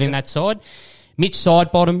they get in that side. Mitch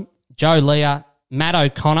Sidebottom, Joe Leah, Matt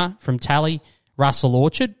O'Connor from Tally, Russell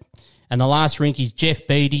Orchard. And the last rink is Jeff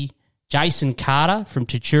Beattie, Jason Carter from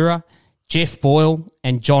Tatura, Jeff Boyle,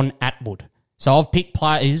 and John Atwood. So I've picked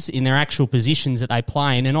players in their actual positions that they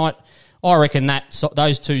play in, and I reckon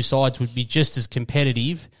those two sides would be just as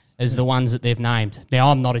competitive as the ones that they've named.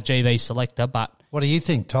 Now, I'm not a GB selector, but What do you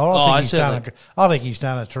think, Tyler? I think he's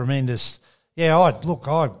done a tremendous. Yeah,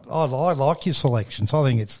 I like your selections. I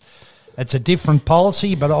think it's a different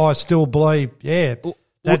policy, but I still believe,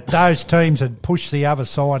 that those teams had pushed the other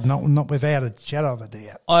side, not without a shadow of a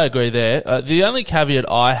doubt. I agree there. The only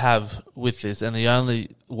caveat I have with this, and the only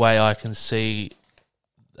way I can see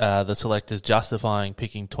the selectors justifying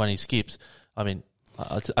picking 20 skips, I mean,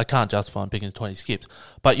 I can't justify picking 20 skips,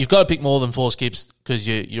 but you've got to pick more than 4 skips because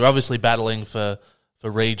you're obviously battling for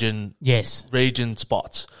region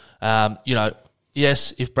spots.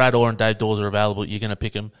 Yes, if Brad Orr and Dave Dawes are available, you're going to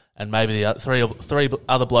pick them, and maybe the three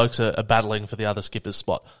other blokes are battling for the other skipper's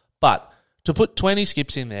spot. But to put 20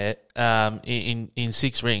 skips in there in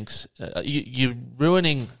 6 rinks, you're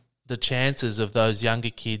ruining the chances of those younger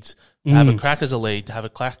kids to have a crack as a lead, to have a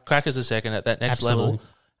crack as a second at that next level.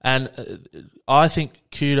 And I think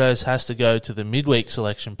kudos has to go to the midweek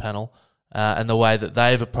selection panel and the way that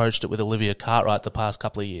they've approached it with Olivia Cartwright the past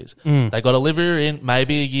couple of years. They got Olivia in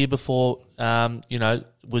maybe a year before,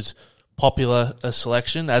 was popular a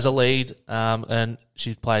selection as a lead, and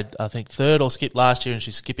she played, I think, third or skipped last year, and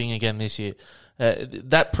she's skipping again this year.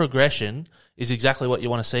 That progression is exactly what you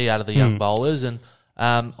want to see out of the young bowlers, and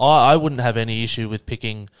I wouldn't have any issue with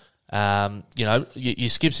picking your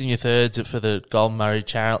skips and your thirds for the Golden Murray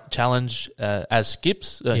Challenge as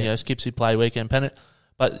skips, skips who play weekend pennant.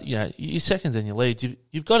 But, your seconds and your leads,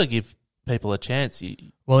 you've got to give people a chance.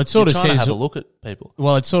 It sort of says, have a look at people.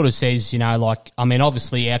 Well, it sort of says,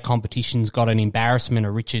 obviously our competition's got an embarrassment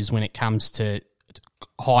of riches when it comes to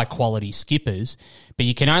high quality skippers, but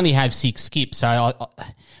you can only have 6 skips. So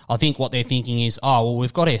I think what they're thinking is,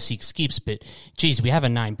 we've got our 6 skips, but geez, we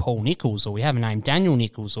haven't named Paul Nicholls, or we haven't named Daniel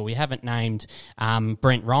Nicholls, or we haven't named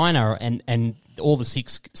Brent Reiner, and all the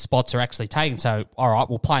 6 spots are actually taken. So, all right,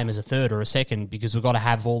 we'll play him as a third or a second because we've got to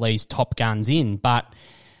have all these top guns in. But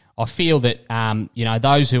I feel that,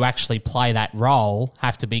 those who actually play that role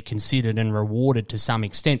have to be considered and rewarded to some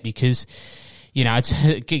extent because,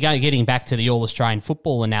 it's getting back to the All-Australian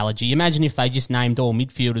football analogy. Imagine if they just named all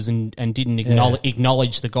midfielders and didn't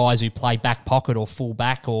acknowledge the guys who play back pocket or full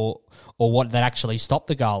back or what that actually stopped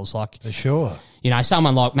the goals. Like, for sure.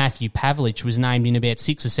 Someone like Matthew Pavlich was named in about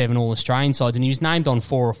 6 or 7 All-Australian sides, and he was named on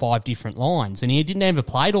 4 or 5 different lines, and he didn't ever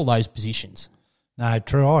played all those positions. No,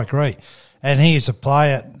 true, I agree. And here's a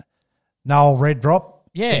player, Noel Redrop.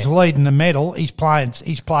 Yeah. He's leading the medal. He's played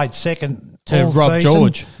second to all Rob season.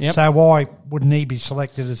 George. Yep. So why wouldn't he be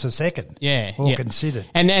selected as a second? Yeah. Or considered.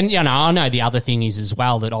 And I know the other thing is as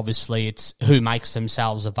well that obviously it's who makes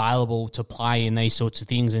themselves available to play in these sorts of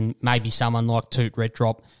things, and maybe someone like Toot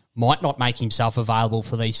Redrop might not make himself available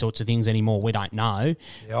for these sorts of things anymore. We don't know.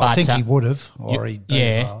 Yeah, I think he would have, or he'd be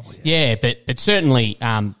available. Yeah, but certainly,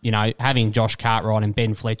 having Josh Cartwright and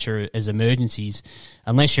Ben Fletcher as emergencies,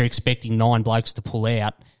 unless you're expecting 9 blokes to pull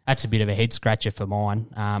out, that's a bit of a head scratcher for mine.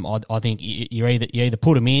 I think you either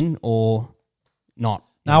put them in or not.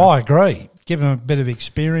 No, I agree. Give them a bit of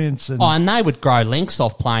experience. And they would grow lengths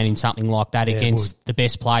off playing in something like that against the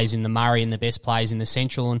best players in the Murray and the best players in the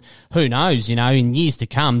Central. And who knows, in years to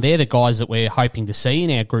come, they're the guys that we're hoping to see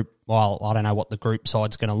in our group. Well, I don't know what the group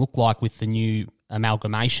side's going to look like with the new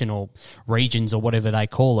amalgamation or regions or whatever they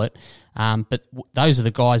call it. But those are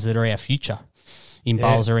the guys that are our future in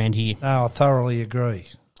bowls around here. No, I thoroughly agree.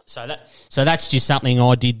 So that's just something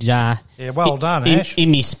I did. Well done, Ash.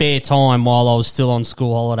 In my spare time while I was still on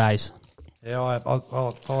school holidays. Yeah,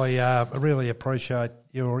 I really appreciate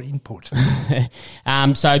your input.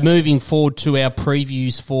 So moving forward to our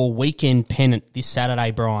previews for Weekend Pennant this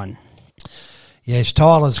Saturday, Brian. Yes,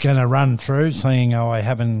 Tyler's going to run through, seeing I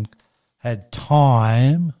haven't had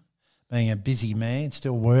time, being a busy man,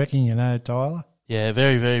 still working, Tyler. Yeah,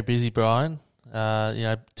 very, very busy, Brian.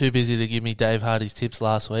 Too busy to give me Dave Hardy's tips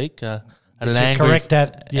last week. Had an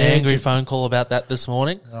angry phone call about that this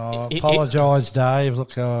morning. I apologise, Dave.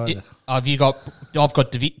 Look, I've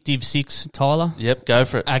got Div 6, Tyler. Yep, go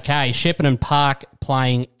for it. Okay, Shepparton Park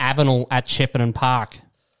playing Avenel at Shepparton Park.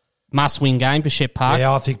 Must-win game for Shep Park.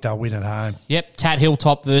 Yeah, I think they'll win at home. Yep, Tat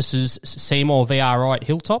Hilltop versus Seymour VRI at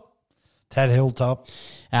Hilltop. Tat Hilltop.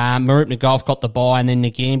 Marupna Golf got the bye, and then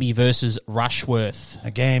Nagambie versus Rushworth.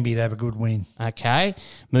 Nagambie to have a good win. Okay,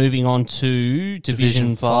 moving on to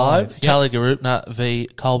Division 5. Yep. Tallygarupna v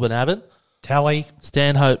Colburn Abbott. Tally.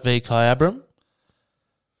 Stanhope v Kyabram.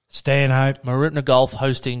 Stanhope. Marupna Golf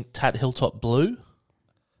hosting Tat Hilltop Blue.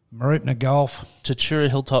 Marupna Golf. Tatura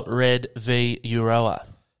Hilltop Red v Euroa.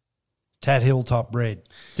 Tat Hilltop Red.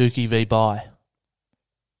 Dookie v Bye.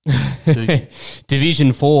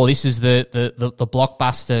 Division 4, this is the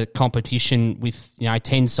blockbuster competition with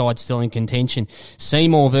 10 sides still in contention.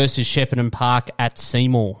 Seymour versus Shepparton Park at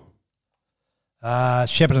Seymour.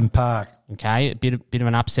 Shepparton Park. Okay, a bit of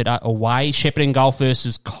an upset away. Shepparton Golf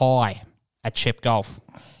versus Kai at Shep Golf.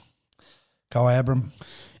 Kai Abram.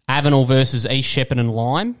 Avenel versus East Shepparton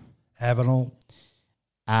Lime. Avenel.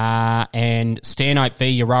 And Stanhope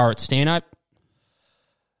v Euroa at Stanhope.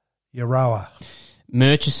 Euroa.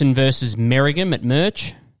 Murchison versus Merrigham at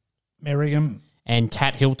Murch. Merrigham. And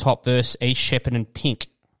Tat Hilltop versus East Shepparton Pink.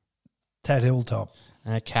 Tat Hilltop.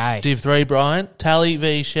 Okay. Div 3, Brian. Tally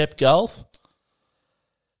v Shep Golf.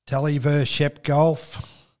 Tally versus Shep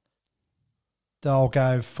Golf. They'll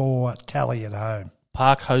go for Tally at home.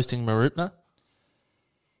 Park hosting Marupna.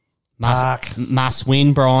 Must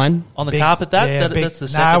win, Brian. On the carpet, that's the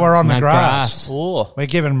second. No, we're on the No, grass. Oh. We're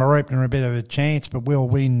giving Marupna a bit of a chance, but we'll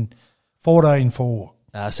win 14-4.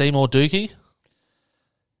 Seymour Dookie.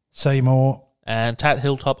 Seymour. And Tat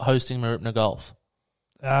Hilltop hosting Marupna Golf.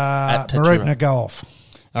 Marupna Golf.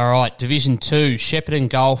 All right, Division 2, Shepparton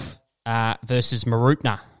Golf versus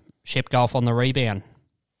Marupna. Shep Golf on the rebound.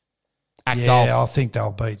 At Golf. I think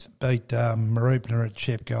they'll beat Marupna at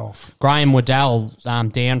Shep Golf. Graham Waddell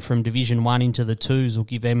down from Division 1 into the 2s will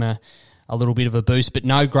give them a little bit of a boost, but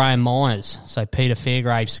no Graham Myers. So Peter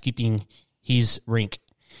Fairgrave skipping his rink.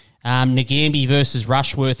 Nagambie versus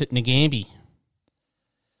Rushworth at Nagambie.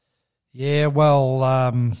 Yeah, well,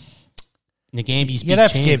 Nagambie's you'd big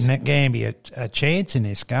have chance. to give Nagambie a chance in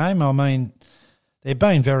this game. I mean, they've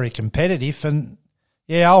been very competitive, and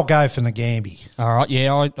I'll go for Nagambie. All right,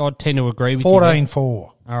 I tend to agree with you. 14-4.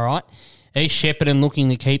 All right. East Shepparton looking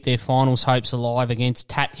to keep their finals hopes alive against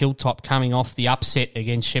Tat Hilltop coming off the upset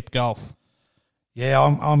against Shep Golf. Yeah,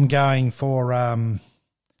 I'm going for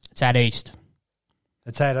It's at East.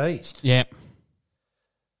 it's at East. Yep.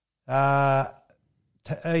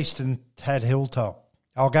 East and Tad Hilltop.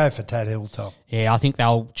 I'll go for Tad Hilltop. Yeah, I think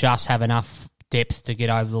they'll just have enough depth to get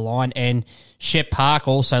over the line. And Shep Park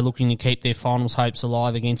also looking to keep their finals hopes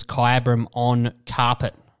alive against Kyabram on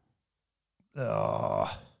carpet. I'll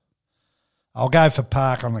go for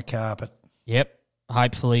Park on the carpet. Yep.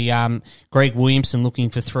 Hopefully, Greg Williamson looking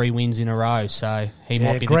for 3 wins in a row, so he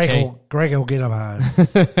might be the key. Greg will get them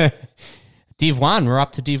home. Div 1, we're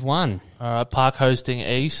up to Div 1. All right, Park hosting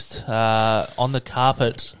East. On the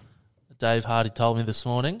carpet, Dave Hardy told me this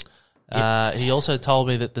morning. Yep. He also told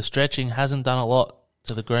me that the stretching hasn't done a lot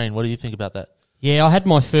to the green. What do you think about that? Yeah, I had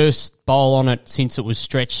my first bowl on it since it was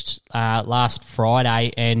stretched last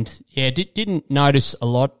Friday, and didn't notice a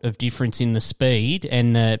lot of difference in the speed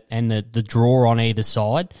and the draw on either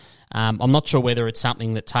side. I'm not sure whether it's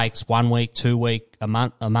something that takes 1 week, 2 week, a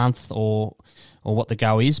month, or what the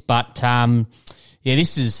go is, but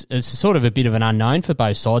this is sort of a bit of an unknown for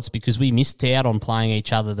both sides because we missed out on playing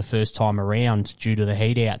each other the first time around due to the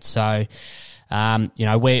heat out. So.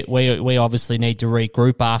 We obviously need to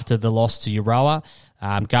regroup after the loss to Euroa,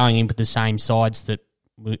 going in with the same sides that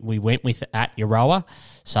we went with at Euroa.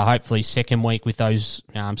 So hopefully second week with those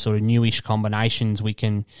sort of newish combinations, we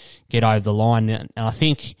can get over the line. And I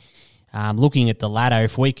think looking at the ladder,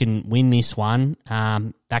 if we can win this one,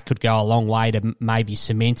 that could go a long way to maybe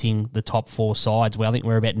cementing the top 4 sides. Well, I think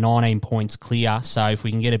we're about 19 points clear. So if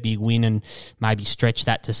we can get a big win and maybe stretch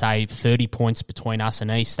that to, say, 30 points between us and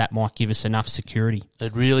East, that might give us enough security.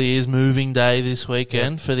 It really is moving day this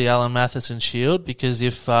weekend for the Alan Matheson Shield because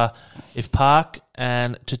if Park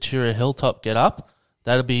and Tatura Hilltop get up,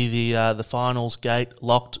 that'll be the finals gate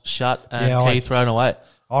locked, shut, and key thrown away.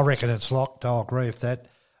 I reckon it's locked. I'll agree with that.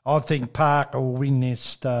 I think Park will win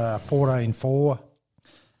this 14-4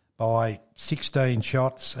 by 16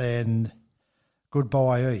 shots and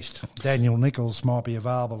goodbye East. Daniel Nichols might be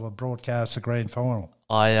available to broadcast the grand final.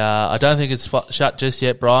 I don't think it's shut just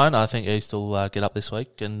yet, Brian. I think East will get up this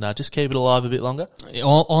week and just keep it alive a bit longer.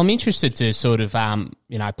 I'm interested to sort of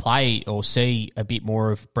play or see a bit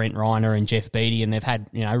more of Brent Reiner and Jeff Beattie, and they've had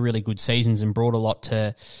really good seasons and brought a lot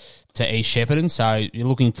to East Shepparton, so you're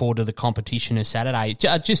looking forward to the competition of Saturday.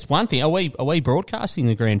 Just one thing, are we broadcasting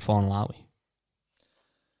the grand final, are we?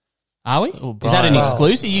 Are we? Oh, is that an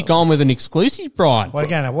exclusive? You gone with an exclusive, Brian? We're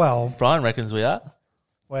going to, Brian reckons we are.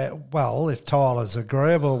 Well, if Tyler's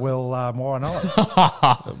agreeable, why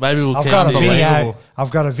not? Maybe we'll I've keep got a it video. illegal. I've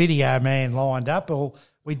got a video man lined up. Well,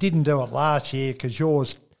 we didn't do it last year because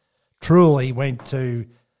yours truly went to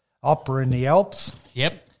Opera in the Alps.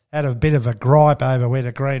 Yep. Had a bit of a gripe over where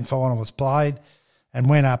the grand final was played and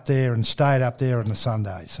went up there and stayed up there on the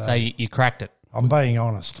Sunday. So you cracked it. I'm being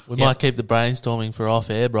honest. We might keep the brainstorming for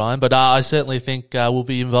off-air, Brian, but I certainly think we'll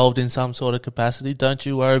be involved in some sort of capacity. Don't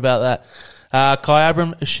you worry about that.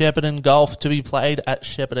 Kyabram Shepparton Golf to be played at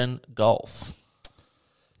Shepparton Golf.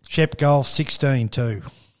 Shep Golf 16-2.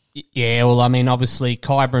 Yeah, well, I mean, obviously,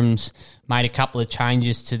 Kybram's made a couple of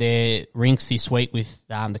changes to their rinks this week with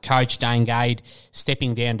the coach, Dane Gade,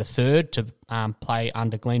 stepping down to third to play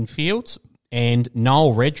under Glenn Fields, and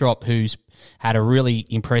Noel Redrop, who's had a really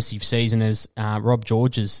impressive season as Rob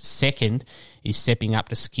George's second, is stepping up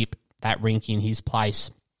to skip that rink in his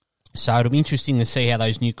place. So it'll be interesting to see how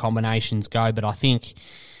those new combinations go, but I think...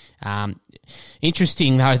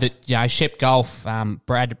 interesting though that Shep Golf,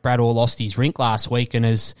 Brad Orr lost his rink last week and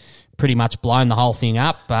has pretty much blown the whole thing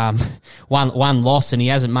up. One loss and he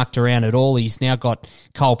hasn't mucked around at all. He's now got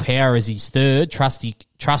Cole Power as his third,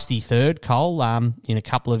 trusty third. Cole in a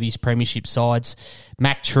couple of his premiership sides.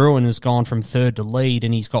 Mac Truan has gone from third to lead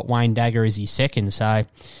and he's got Wayne Dagger as his second. So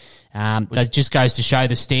that just goes to show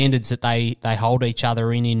the standards that they hold each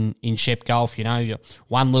other in Shep Golf.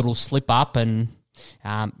 One little slip up and.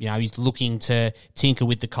 He's looking to tinker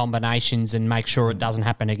with the combinations and make sure it doesn't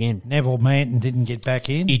happen again. Neville Manton didn't get back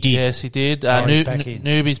in. He did. Yes, he did.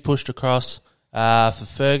 Newbie's pushed across for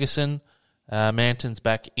Ferguson. Manton's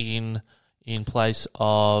back in place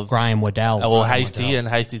of Graham Waddell. Hasty, and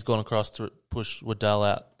Hasty's gone across to push Waddell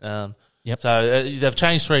out. Yep. So they've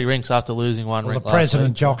changed 3 rinks after losing one rink the president,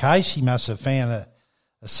 last week. Jock Hasty, must have found a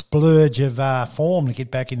splurge of form to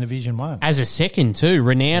get back in Division 1. As a second too,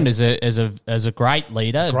 renowned as a great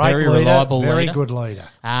leader, Very reliable very leader. good leader.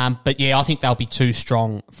 But yeah, I think they'll be too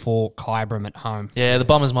strong for Kyabram at home. Yeah, the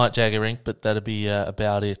Bombers might jag a rink, but that'll be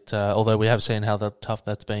about it. Although we have seen how tough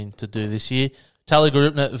that's been to do this year.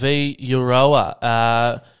 Tallygarupna v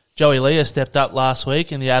Euroa. Joey Leah stepped up last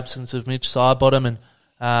week in the absence of Mitch Sidebottom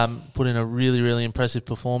and put in a really, really impressive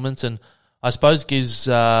performance, and I suppose gives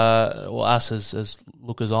us as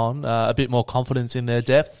lookers on a bit more confidence in their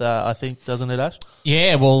depth, I think, doesn't it, Ash?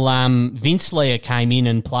 Yeah, well, Vince Leah came in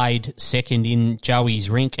and played second in Joey's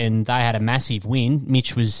rink and they had a massive win.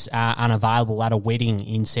 Mitch was unavailable at a wedding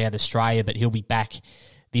in South Australia, but he'll be back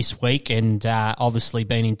this week and obviously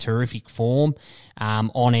been in terrific form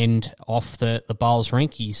on and off the bowls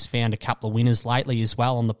rink. He's found a couple of winners lately as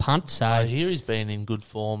well on the punt. So I hear he's been in good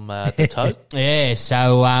form at the toe. Yeah,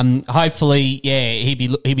 so hopefully, he'd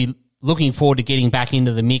be looking forward to getting back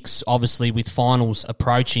into the mix, obviously with finals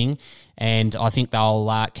approaching, and I think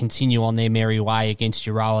they'll continue on their merry way against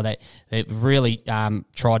Euroa. They've really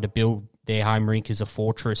tried to build their home rink as a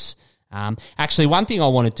fortress. Actually, one thing I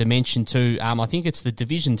wanted to mention too, I think it's the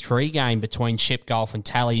Division 3 game between Shep Golf and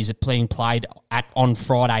Tally is being played on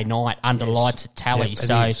Friday night under lights at Tally.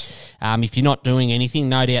 Yep, if you're not doing anything,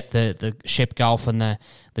 no doubt the Shep Golf and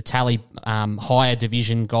the Tally higher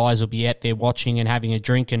division guys will be out there watching and having a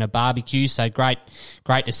drink and a barbecue. So great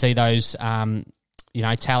to see those,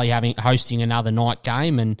 Tally hosting another night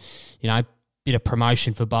game and, bit of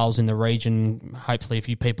promotion for bowls in the region. Hopefully a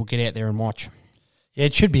few people get out there and watch. Yeah,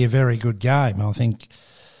 it should be a very good game. I think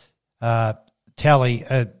Tally,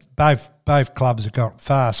 both clubs have got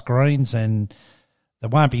fast greens and there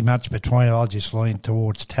won't be much between. I'll just lean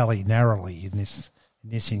towards Tally narrowly in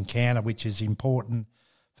this encounter, which is important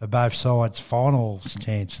for both sides' finals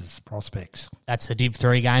chances, prospects. That's the Div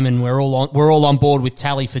 3 game, and we're all on board with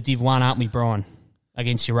Tally for Div 1, aren't we, Brian,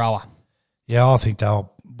 against Euroa? Yeah, I think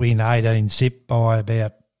they'll win 18-zip by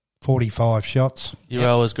about 45 shots.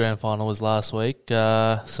 Euroa's grand final was last week,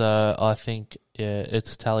 so I think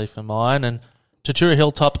it's Tally for mine. And Tatura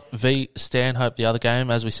Hilltop v Stanhope, the other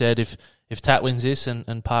game. As we said, if Tat wins this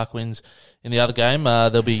and Park wins in the other game,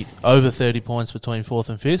 there'll be over 30 points between 4th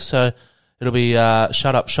and 5th, so it'll be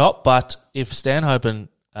shut up shop. But if Stanhope and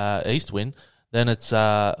East win, then it's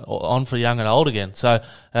on for young and old again. So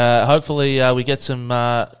hopefully we get some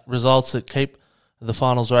results that keep the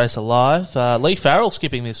finals race alive. Lee Farrell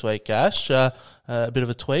skipping this week, Ash. A bit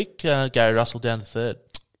of a tweak. Gary Russell down to third.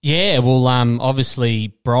 Yeah, well,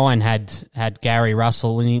 obviously Brian had Gary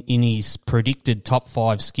Russell in his predicted top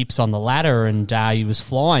 5 skips on the ladder, and he was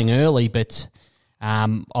flying early, but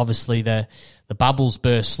obviously the bubbles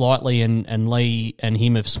burst slightly, and Lee and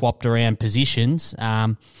him have swapped around positions.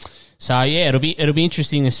 So yeah, it'll be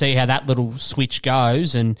interesting to see how that little switch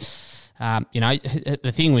goes, and.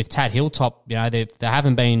 The thing with Tat Hilltop, they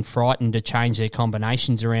haven't been frightened to change their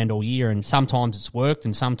combinations around all year, and sometimes it's worked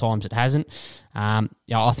and sometimes it hasn't. I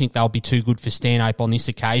think they'll be too good for Stanhope on this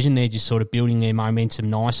occasion. They're just sort of building their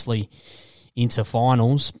momentum nicely into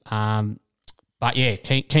finals. But yeah,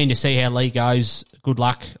 keen to see how Lee goes. Good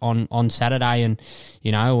luck on Saturday, and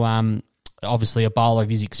obviously a bowler of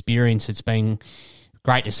his experience. It's been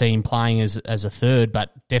great to see him playing as a third,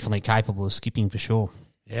 but definitely capable of skipping for sure.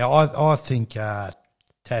 Yeah, I think Tad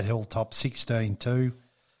Hilltop 16-2.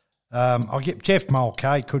 I get Jeff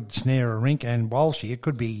Mulcahy could snare a rink, and Walshy. It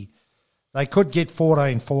could be they could get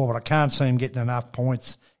 14-4, but I can't see them getting enough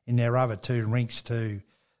points in their other two rinks to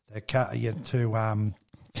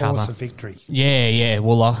force a victory. Yeah.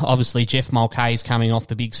 Well, obviously Jeff Mulcahy is coming off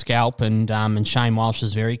the big scalp, and Shane Walsh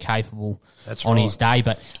is very capable on his day.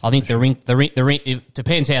 But I think the rink. It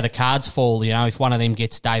depends how the cards fall. You know, if one of them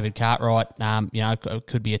gets David Cartwright, it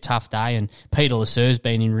could be a tough day. And Peter Lasser's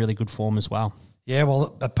been in really good form as well. Yeah, well,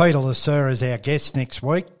 Peter Lasser is our guest next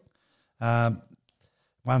week.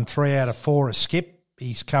 Won 3 out of 4 a skip.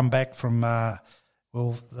 He's come back from.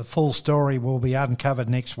 The full story will be uncovered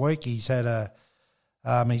next week. He's had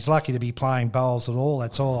he's lucky to be playing bowls at all.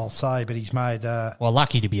 That's all I'll say. But he's made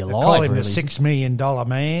lucky to be alive. Call him really. The $6 million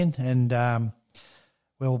man, and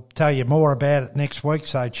we'll tell you more about it next week.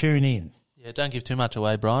 So tune in. Yeah, don't give too much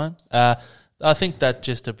away, Brian. I think that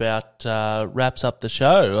just about wraps up the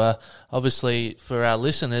show. Obviously, for our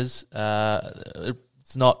listeners,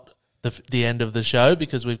 it's not the end of the show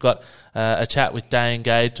because we've got a chat with Dane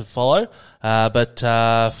Gade to follow. But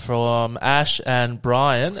from Ash and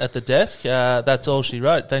Brian at the desk, that's all she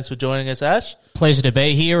wrote. Thanks for joining us, Ash. Pleasure to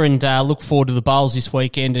be here, and look forward to the bowls this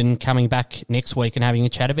weekend and coming back next week and having a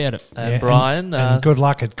chat about it. And Brian. And good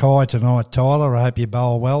luck at Kai tonight, Tyler. I hope you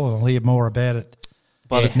bowl well, and I'll hear more about it.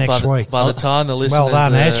 Next week. By the time the listeners... Well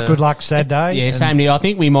done, Ash. Good luck Saturday. Yeah, same to you. I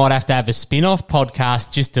think we might have to have a spin-off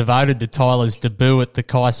podcast just devoted to Tyler's debut at the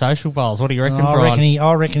Kai Social Bowls. What do you reckon, Brian?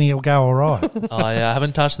 I reckon he'll go all right. I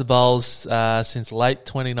haven't touched the bowls since late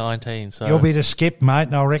 2019. So you'll be the skip, mate,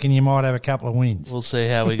 and I reckon you might have a couple of wins. We'll see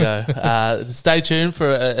how we go. Stay tuned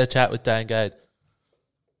for a chat with Dane Gade.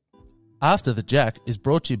 After the Jack is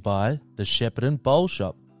brought to you by the Shepparton Bowl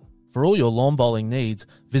Shop. For all your lawn bowling needs,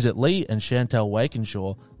 visit Lee and Chantel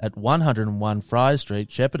Wakenshaw at 101 Friar Street,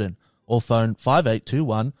 Shepparton, or phone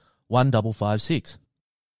 5821 1556.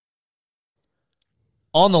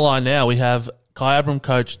 On the line now, we have Kai Abram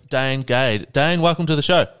coach Dane Gade. Dane, welcome to the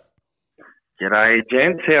show. G'day,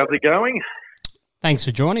 gents. How's it going? Thanks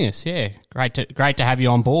for joining us. Yeah, great to have you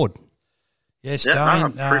on board. Yes,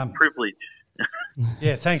 Dane. Privilege.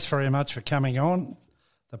 Yeah, thanks very much for coming on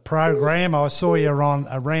the program. I saw you on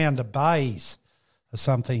Around the Bays or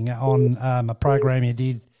something on a program you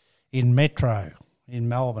did in Metro in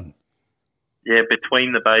Melbourne. Yeah,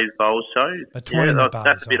 Between the Bays Bowl show. Between the Bays.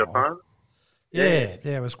 That's a bit of fun. Yeah,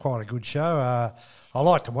 it was quite a good show. I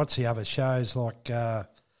like to watch the other shows like the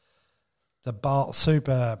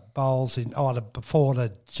Super Bowls before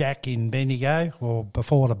the Jack in Bendigo, or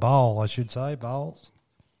before the bowl, I should say, bowls.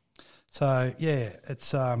 So yeah,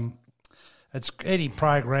 it's any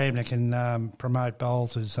program that can promote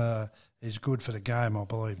bowls is good for the game, I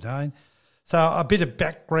believe, Dane. So a bit of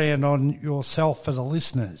background on yourself for the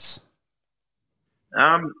listeners.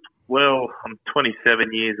 Well, I'm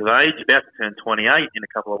 27 years of age, about to turn 28 in a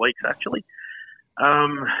couple of weeks, actually. I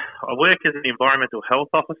work as an environmental health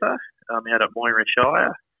officer out at Moira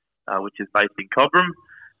Shire, which is based in Cobram.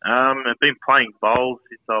 I've been playing bowls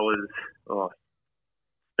since I was,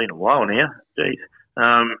 it's been a while now, geez.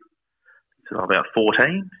 So about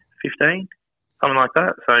 14, 15, something like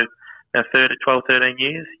that. So now 12, 13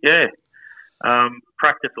 years, yeah.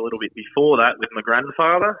 Practiced a little bit before that with my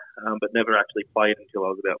grandfather, but never actually played until I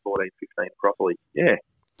was about 14, 15 properly, yeah.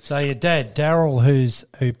 So your dad, Darryl,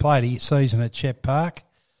 who played a season at Shep Park,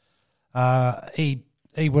 he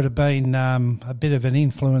would have been a bit of an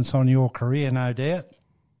influence on your career, no doubt.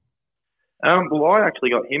 Well, I actually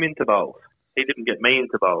got him into bowls. He didn't get me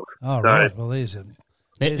into bowls. Oh, so, right. Well, there's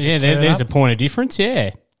a point of difference,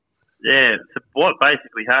 yeah. Yeah, so what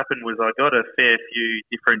basically happened was I got a fair few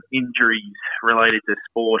different injuries related to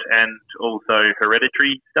sport and also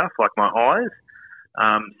hereditary stuff like my eyes.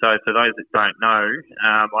 So for those that don't know,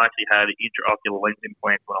 I actually had an intraocular lens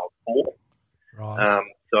implant when I was 4. Right.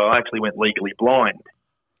 So I actually went legally blind.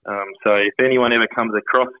 So if anyone ever comes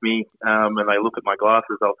across me and they look at my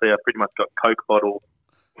glasses, they'll see I've pretty much got Coke bottle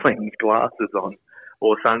lens glasses on,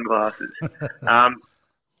 or sunglasses.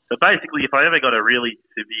 So basically, if I ever got a really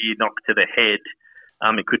severe knock to the head,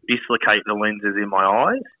 it could dislocate the lenses in my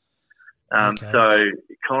eyes. Okay. So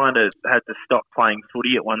kind of had to stop playing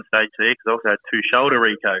footy at one stage there because I also had 2 shoulder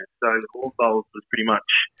recos. So the ball bowls was pretty much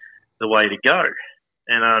the way to go.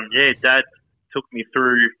 And, Dad took me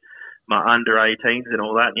through my under-18s and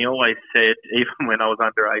all that. And he always said, even when I was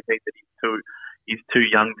under 18, that he's too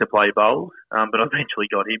young to play bowls. But I eventually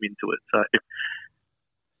got him into it. So...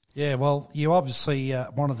 Yeah, well, you obviously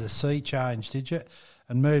wanted to sea change, did you,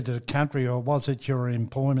 and move to the country, or was it your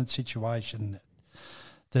employment situation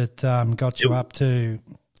that got you up to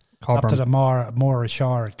the Moira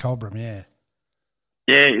Shire at Cobram? Yeah.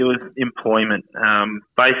 Yeah, it was employment.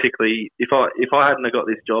 Basically, if I hadn't have got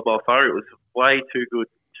this job offer, it was way too good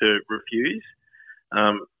to refuse.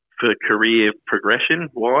 For career progression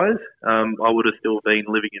wise, I would have still been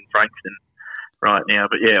living in Frankston right now.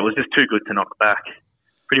 But yeah, it was just too good to knock back.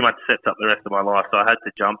 Pretty much sets up the rest of my life, so I had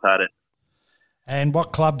to jump at it. And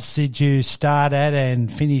what clubs did you start at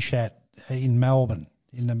and finish at in Melbourne,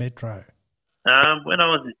 in the Metro? When I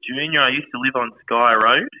was a junior, I used to live on Sky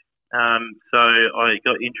Road. So I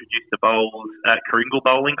got introduced to bowls at Kringle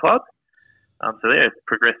Bowling Club. So they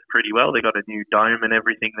progressed pretty well. They got a new dome and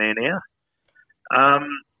everything there now.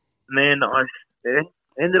 And then I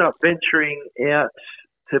ended up venturing out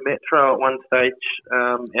to Metro at one stage,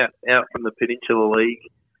 out from the Peninsula League.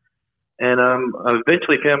 And I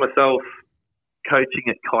eventually found myself coaching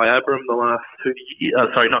at Kyabram the last 2 years.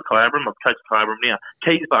 Sorry, not Kyabram. I've coached Kyabram now.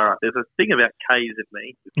 Keysborough. There's a thing about Keys in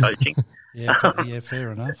me with coaching. yeah,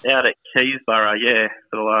 fair enough. Out at Keysborough,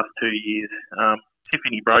 for the last 2 years.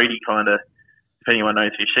 Tiffany Brody kind of, if anyone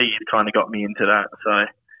knows who she is, kind of got me into that. So,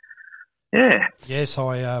 yeah. Yes,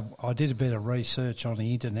 I did a bit of research on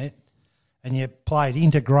the internet, and you played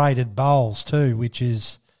integrated bowls too, which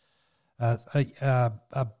is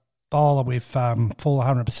a bowler with full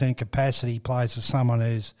 100% capacity plays as someone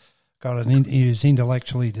who's who's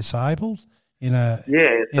intellectually disabled.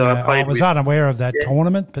 I was unaware of that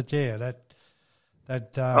tournament, but that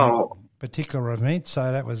particular event.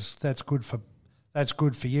 So that's good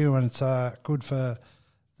for you, and it's good for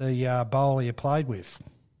the bowler you played with.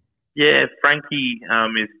 Yeah, Frankie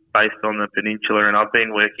is based on the Peninsula, and I've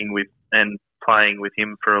been working with and playing with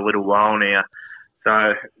him for a little while now.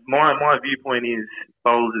 So my viewpoint is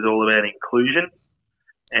bowls is all about inclusion,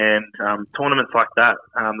 and tournaments like that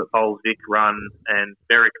that Bowls Vic run, and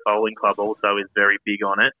Berwick Bowling Club also is very big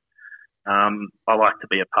on it. I like to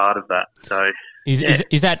be a part of that. So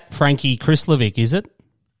is that Frankie Krislovic, is it?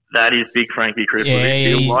 That is big Frankie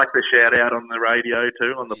Krislovic. He'll like the shout out on the radio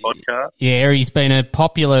too, on the podcast. Yeah, he's been a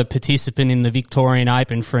popular participant in the Victorian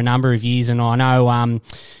Open for a number of years, and I know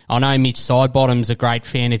Mitch Sidebottom's a great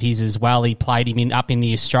fan of his as well. He played him up in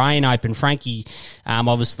the Australian Open. Frankie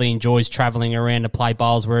obviously enjoys travelling around to play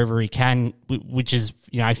bowls wherever he can, which is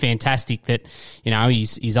fantastic. That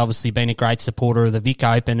he's obviously been a great supporter of the Vic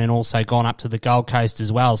Open and also gone up to the Gold Coast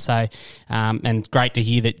as well. So and great to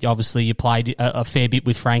hear that obviously you played a fair bit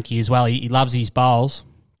with Frankie as well. He loves his bowls.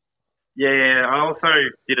 Yeah, I also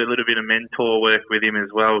did a little bit of mentor work with him as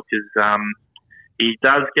well, because he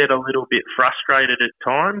does get a little bit frustrated at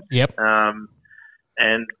times. Yep.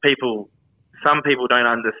 And some people don't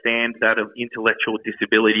understand that intellectual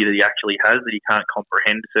disability that he actually has, that he can't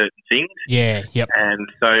comprehend certain things. Yeah, yep. And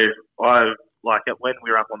so when we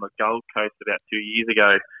were up on the Gold Coast about 2 years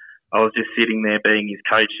ago, I was just sitting there being his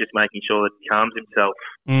coach, just making sure that he calms himself.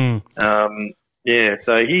 Yeah,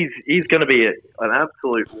 so he's going to be an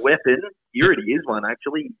absolute weapon. He already is one,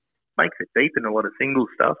 actually. He makes it deep in a lot of single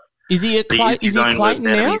stuff. Is he at Clayton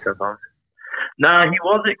now? No, he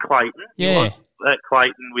was at Clayton. Yeah. He was at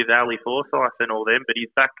Clayton with Ali Forsyth and all them, but he's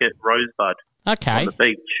back at Rosebud. Okay. On the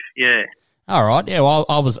beach, yeah. All right. Yeah. Well,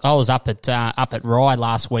 I was up at Rye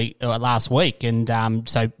last week, and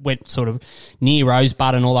so went sort of near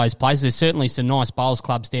Rosebud and all those places. There's certainly some nice bowls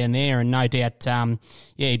clubs down there, and no doubt,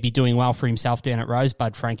 he'd be doing well for himself down at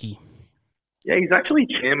Rosebud, Frankie. Yeah, he's actually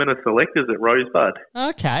chairman of selectors at Rosebud.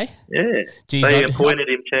 Okay. Yeah. Jeez, they appointed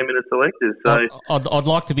him chairman of selectors. So I'd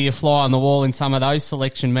like to be a fly on the wall in some of those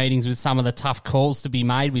selection meetings with some of the tough calls to be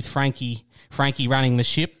made with Frankie running the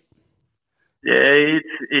ship. Yeah,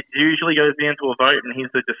 it usually goes down to a vote, and he's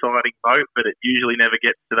the deciding vote, but it usually never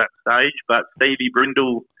gets to that stage. But Stevie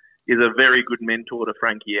Brindle is a very good mentor to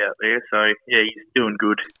Frankie out there, so yeah, he's doing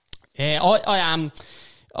good. Yeah, I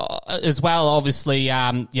as well. Obviously,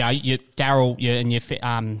 Daryl, and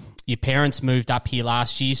your parents moved up here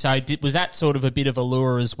last year, so was that sort of a bit of a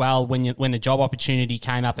lure as well when the job opportunity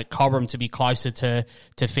came up at Cobram to be closer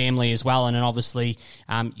to family as well, and then obviously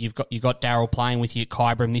you've got Daryl playing with you at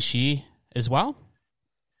Kyabram this year as well?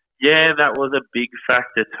 Yeah, that was a big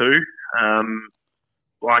factor too. I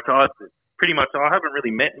haven't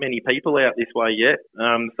really met many people out this way yet.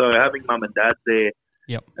 So having mum and dad there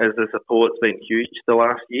as a support's been huge the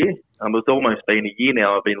last year. It's almost been a year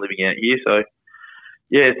now I've been living out here. So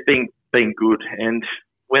yeah, it's been good. And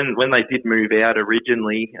when they did move out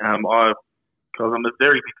originally, because I'm a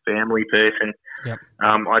very big family person,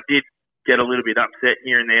 I did get a little bit upset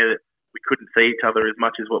here and there that we couldn't see each other as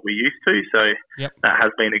much as what we used to. So that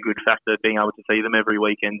has been a good factor, being able to see them every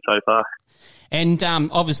weekend so far. And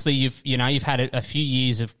obviously you've had a few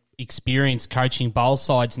years of experience coaching bowl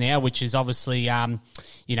sides now, which is obviously,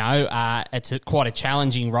 it's quite a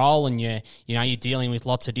challenging role, and you're dealing with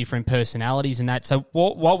lots of different personalities and that. So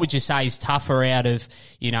what would you say is tougher out of,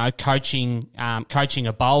 coaching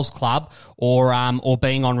a bowls club or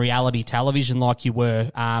being on reality television like you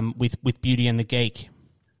were with Beauty and the Geek?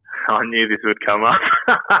 I knew this would come up.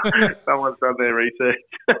 Someone's done their research.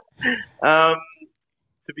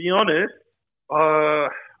 To be honest,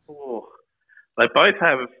 they both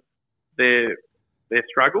have their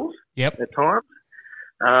struggles. Yep. At times.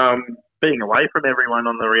 Being away from everyone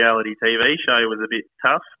on the reality TV show was a bit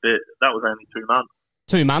tough, but that was only 2 months.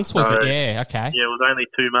 2 months, was it? Yeah, okay. Yeah, it was only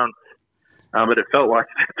 2 months, but it felt like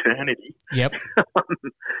an eternity. Yep.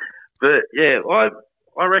 But yeah,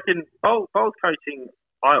 I reckon bowls coaching,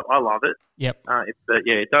 I love it. Yep.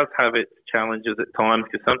 It does have its challenges at times,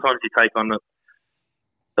 because sometimes you take on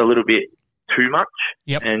a little bit too much.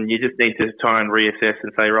 Yep. And you just need to try and reassess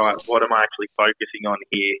and say, right, what am I actually focusing on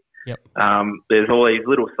here? Yep. There's all these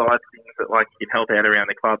little side things that you can help out around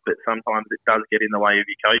the club, but sometimes it does get in the way of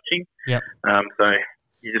your coaching. Yep. So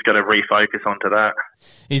you just got to refocus onto that.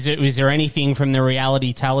 Is there anything from the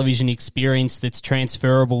reality television experience that's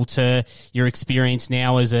transferable to your experience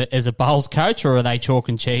now as a bowls coach, or are they chalk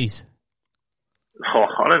and cheese? Oh,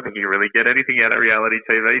 I don't think you really get anything out of reality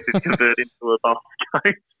TV to convert into a bowls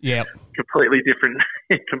coach. Yep. Completely different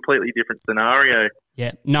scenario.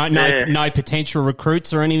 Yeah. No potential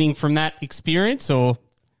recruits or anything from that experience, or?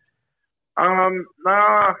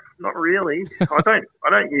 No, not really. I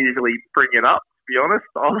don't usually bring it up, to be honest.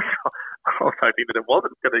 I was hoping that it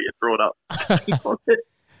wasn't going to get brought up.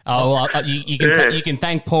 Oh, well, you can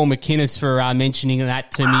thank Paul McInnes for mentioning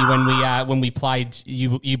that to me when we played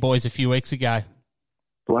you boys a few weeks ago.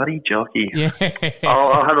 Bloody jockey. Yeah.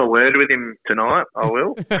 I'll have a word with him tonight. I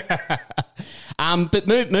will. But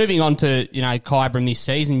moving on to, Kyabram this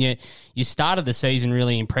season, you started the season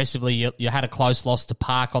really impressively. You had a close loss to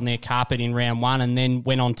Park on their carpet in round one, and then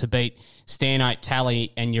went on to beat Stanhope,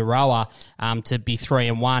 Tally and Euroa to be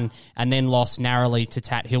 3-1, and then lost narrowly to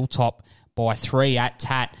Tat Hilltop by 3 at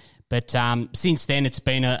Tat. But since then, it's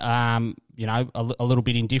been a little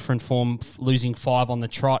bit in different form, losing 5 on the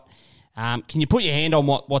trot. Can you put your hand on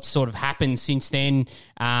what's sort of happened since then?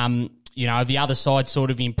 Have the other side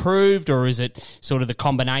sort of improved, or is it sort of the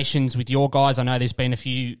combinations with your guys? I know there's been a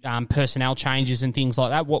few personnel changes and things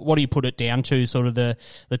like that. What do you put it down to, sort of the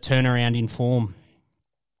turnaround in form?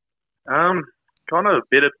 Kind of a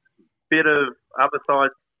bit of other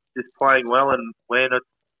sides just playing well, and we're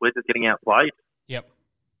just getting outplayed. Yep.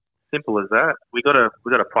 Simple as that. We got to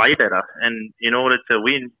play better, and in order to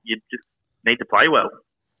win, you just need to play well.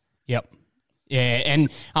 Yep. Yeah,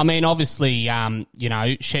 and I mean, obviously,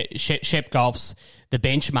 Shep Golf's the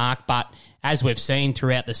benchmark, but as we've seen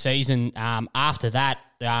throughout the season, after that,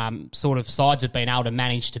 sort of sides have been able to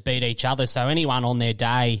manage to beat each other. So anyone on their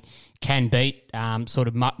day can beat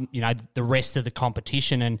the rest of the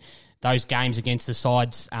competition, and those games against the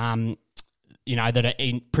sides, that are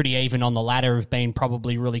pretty even on the ladder have been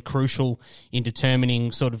probably really crucial in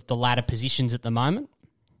determining sort of the ladder positions at the moment.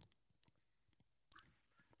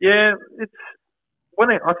 Yeah,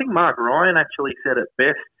 I think Mark Ryan actually said it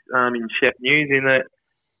best in Shep News, in that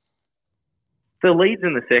the leads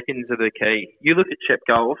and the seconds are the key. You look at Shep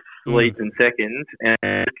Golf, leads and seconds,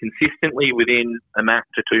 and consistently within a map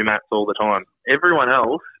to 2 maps all the time. Everyone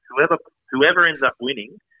else, whoever ends up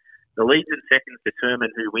winning, the leads and seconds determine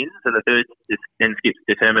who wins, and the third then skips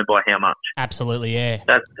determined by how much. Absolutely, yeah.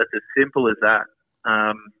 That's as simple as that.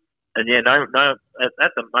 And yeah, no.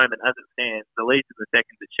 At the moment, as it stands, the leads and the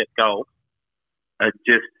seconds at Shep Golf are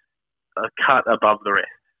just a cut above the rest.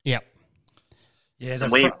 Yep. Yeah,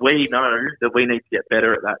 and we know that we need to get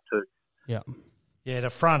better at that too. Yeah. Yeah,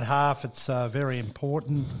 the front half, it's very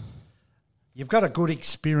important. You've got a good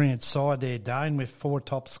experienced side there, Dane, with 4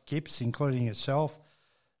 top skips, including yourself.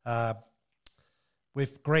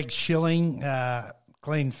 With Greg Schilling,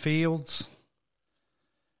 Glenn Fields,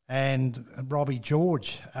 and Robbie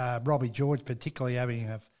George. Robbie George particularly having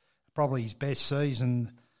probably his best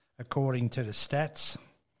season according to the stats.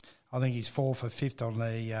 I think he's 4th or 5th on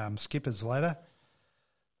the skipper's ladder.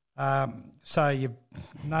 So you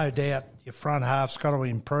no doubt your front half's got to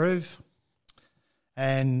improve.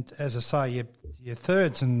 And as I say, your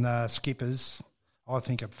thirds and skippers, I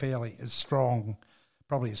think, are fairly as strong,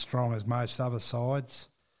 probably as strong as most other sides.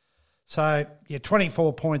 So you're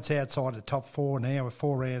 24 points outside the top 4 now with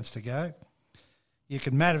 4 rounds to go. You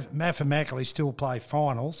can mathematically still play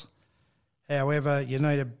finals. However, you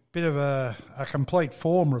need a bit of a complete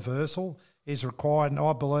form reversal is required, and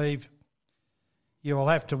I believe you will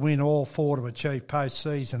have to win all 4 to achieve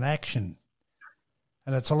post-season action.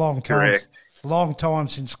 and it's a long time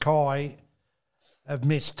since Kai have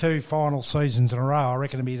missed 2 final seasons in a row. I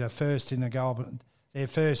reckon it'll be their first in the GV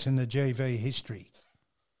history.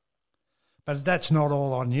 But that's not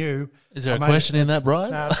all on you. Is there a question in that,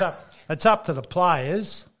 Brian? No, it's up to the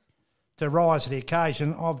players to rise to the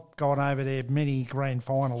occasion. I've gone over there many grand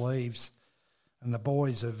final eves, and the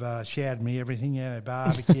boys have shouted me everything,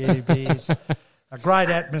 barbecue, beers, a great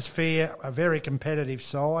atmosphere, a very competitive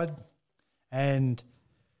side, and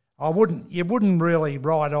you wouldn't really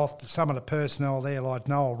write off some of the personnel there, like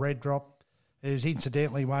Noel Redrop, who's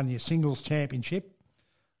incidentally won your singles championship,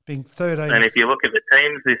 being 13. And if you look at the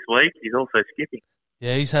teams this week, he's also skipping.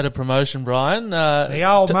 Yeah, he's had a promotion, Brian. The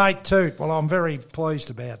old mate too. Well, I'm very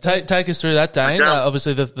pleased about that. Take us through that, Dane.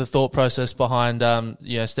 Obviously, the thought process behind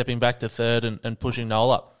stepping back to third and pushing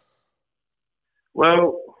Noel up.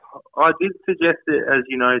 Well, I did suggest it, as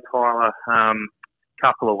you know, Tyler, a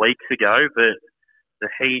couple of weeks ago, but the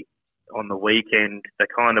Heat on the weekend, they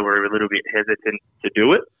kind of were a little bit hesitant to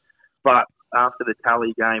do it. But after the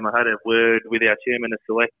Tally game, I had a word with our chairman of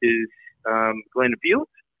selectors, Glenn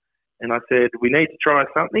Fields, and I said, we need to try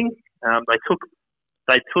something.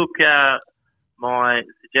 They took my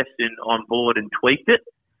suggestion on board and tweaked it,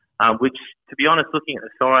 which, to be honest, looking at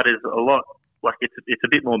the side is a lot, like it's a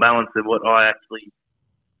bit more balanced than what I actually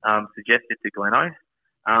suggested to Gleno.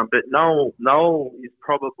 But Noel is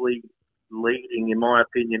probably leading, in my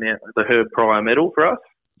opinion, out the Herb Pryor medal for us.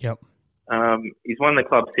 Yep. He's won the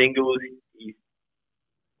club singles.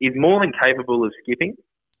 He's more than capable of skipping.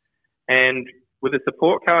 And with a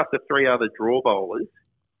support cast of 3 other draw bowlers,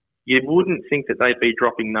 you wouldn't think that they'd be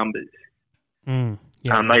dropping numbers. Yeah.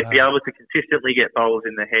 They'd be able to consistently get bowls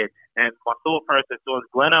in the head. And my thought process was,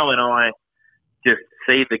 Gleno and I just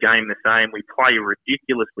see the game the same. We play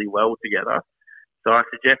ridiculously well together. So I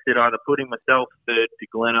suggested either putting myself third to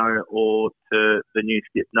Gleno or to the new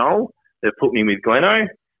skip Noel. They've put me with Gleno,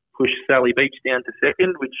 push Sally Beach down to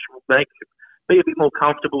second, which will be a bit more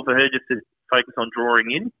comfortable for her just to focus on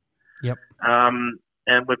drawing in. Yep. And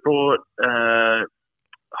we brought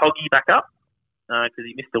Hoggy back up because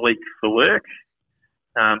he missed a week for work.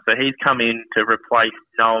 So he's come in to replace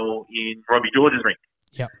Noel in Robbie George's ring.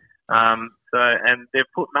 Yep. And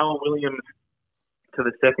they've put Noel Williams to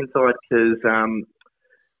the second side because,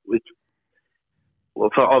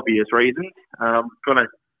 for obvious reasons,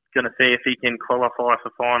 gonna see if he can qualify for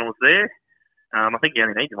finals there. I think he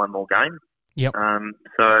only needs one more game. Yep.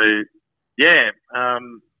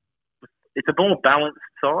 It's a more balanced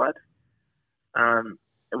side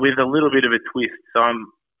with a little bit of a twist. So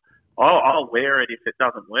I'll wear it if it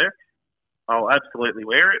doesn't work. I'll absolutely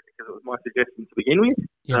wear it because it was my suggestion to begin with.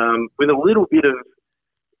 Yep. With a little bit of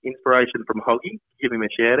inspiration from Hoggy, give him a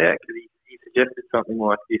shout out because he suggested something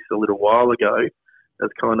like this a little while ago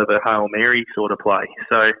as kind of a Hail Mary sort of play.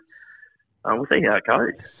 So we'll see how it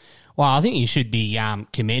goes. Well, I think you should be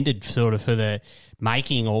commended sort of for the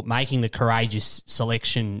making the courageous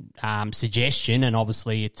selection suggestion, and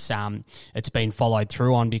obviously it's been followed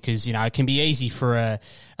through on because it can be easy for a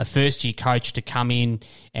first year coach to come in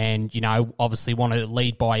and obviously want to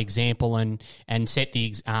lead by example and set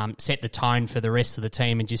the tone for the rest of the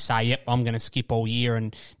team and just say, yep, I'm going to skip all year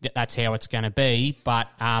and that's how it's going to be. But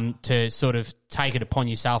to sort of take it upon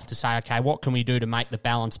yourself to say, okay, what can we do to make the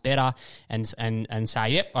balance better, and say,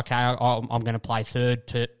 yep, okay, I'm going to play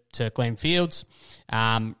third to Glenn Fields,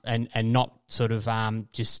 and not sort of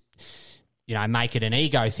just make it an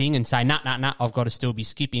ego thing and say, nah, I've got to still be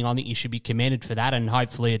skipping. I think you should be commended for that, and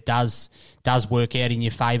hopefully it does work out in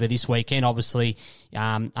your favour this weekend. Obviously,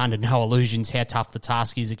 under no illusions how tough the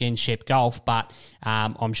task is against Shep Golf, but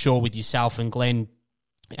I'm sure with yourself and Glenn,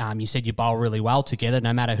 you said you bowl really well together.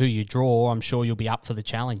 No matter who you draw, I'm sure you'll be up for the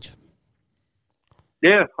challenge.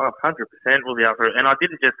 Yeah, 100% will be up for it. And I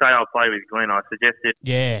didn't just say I'll play with Glenn. I suggested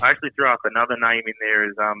I actually threw up another name in there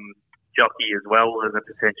as Jockey as well as a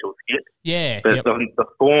potential skip. Yeah. But the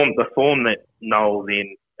form that Noel's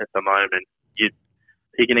in at the moment,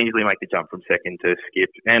 he can easily make the jump from second to skip.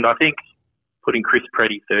 And I think putting Chris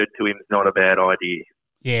Preddy third to him is not a bad idea.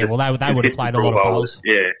 Yeah, well, they would have played a lot of bowls.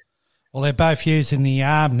 Yeah. Well, they're both using the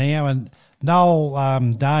arm now, and Noel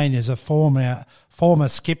Dane is a former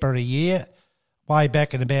skipper of the year, way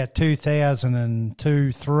back in about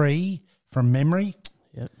 2002-03 from memory.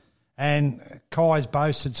 Yep. And Kai's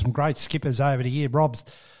boasted some great skippers over the year. Rob's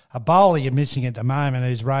a bowler you're missing at the moment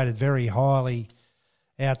who's rated very highly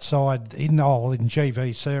outside in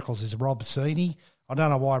GV circles is Rob Seeney. I don't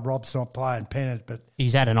know why Rob's not playing pennant, but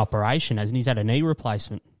he's had an operation, hasn't he? He's had a knee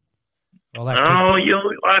replacement. Well, I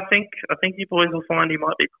think you boys will find he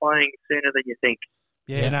might be playing sooner than you think.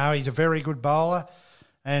 Yeah, no, he's a very good bowler.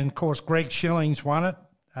 And, of course, Greg Schillings won it,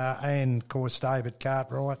 and, of course, David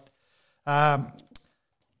Cartwright.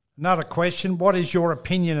 Another question, what is your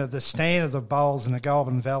opinion of the standard of bowls in the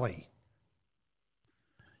Goulburn Valley?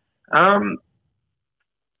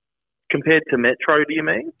 Compared to Metro, do you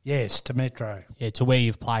mean? Yes, to Metro. Yeah, to where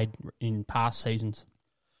you've played in past seasons.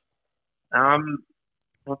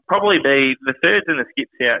 Will probably be the thirds and the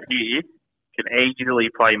skips out here can easily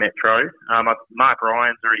play Metro. Mark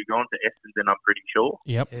Ryan's already gone to Essendon, I'm pretty sure.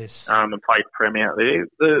 Yep. Yes. And played Prem out there.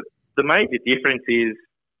 The major difference is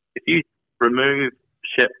if you remove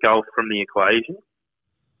Shep Golf from the equation,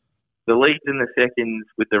 the leads and the seconds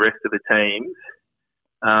with the rest of the teams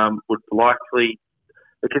would likely...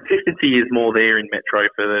 The consistency is more there in Metro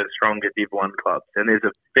for the stronger Div 1 clubs. And there's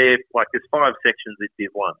there's 5 sections in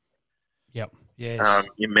Div 1. Yep. Yes.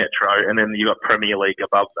 In Metro, and then you've got Premier League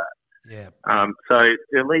above that. Yeah. So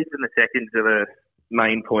the leads and the seconds are the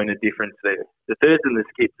main point of difference there. The thirds and the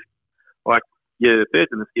skips, the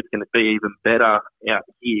thirds and the skips can be even better out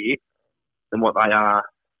here than what they are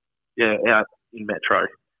out in Metro,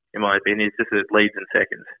 in my opinion. It's just the leads and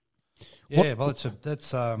seconds. Yeah, well, it's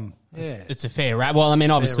a fair rap. Well, I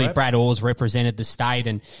mean, obviously rap. Brad Orr's represented the state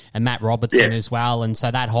and Matt Robertson as well, and so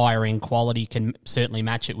that higher end quality can certainly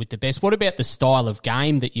match it with the best. What about the style of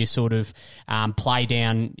game that you sort of play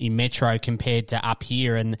down in Metro compared to up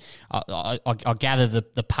here? And I gather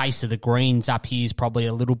the pace of the greens up here is probably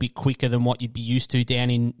a little bit quicker than what you'd be used to down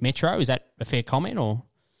in Metro. Is that a fair comment, or?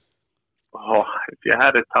 Oh, if you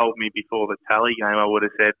had told me before the tally game, I would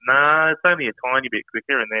have said, nah, it's only a tiny bit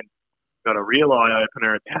quicker, and then got a real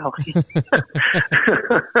eye-opener at tally.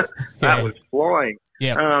 That was flying.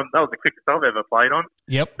 Yeah. That was the quickest I've ever played on.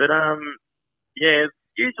 Yep. But,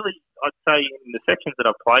 usually I'd say in the sections that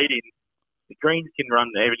I've played in, the greens can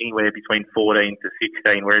run anywhere between 14 to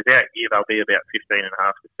 16, whereas out here they'll be about 15 and a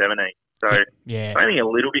half to 17. So only a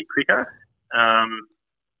little bit quicker.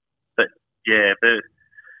 But, yeah,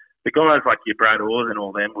 the guys like your Brad Orrs and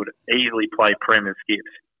all them would easily play Prem and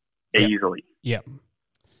skips. Easily. Yep.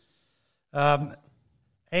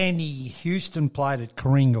 Andy Houston played at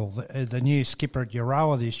Coringle, the new skipper at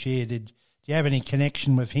Euroa this year. Did you have any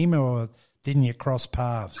connection with him, or didn't you cross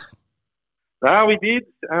paths? We did.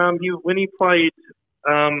 When he played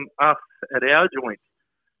us at our joint,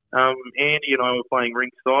 Andy and I were playing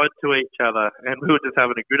ringside to each other, and we were just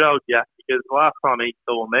having a good old yak, because the last time he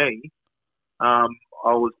saw me,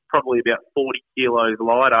 I was probably about 40 kilos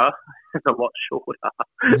lighter and a lot shorter.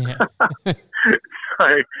 Yeah. So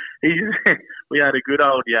we had a good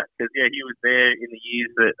old yak, because he was there in the years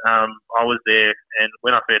that I was there, and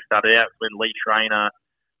when I first started out, when Lee Schreiner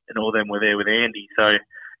and all them were there with Andy. So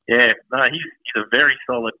he's a very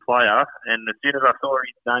solid player, and as soon as I saw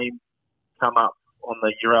his name come up on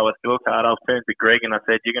the Euroa scorecard, I turned to Greg and I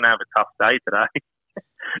said, "You're going to have a tough day today."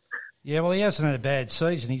 Yeah, well, he hasn't had a bad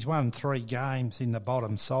season. He's won 3 games in the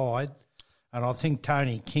bottom side, and I think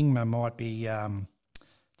Tony Kingman might be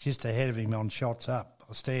just ahead of him on shots up.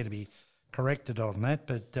 I stand to be corrected on that,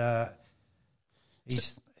 but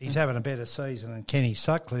he's having a better season, and Kenny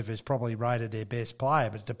Sutcliffe is probably rated their best player,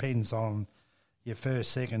 but it depends on your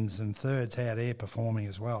first, seconds and thirds, how they're performing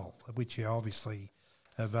as well, which you obviously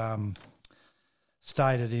have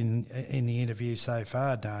stated in the interview so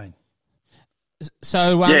far, Dane.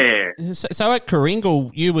 So at Coringle,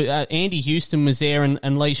 you were Andy Houston was there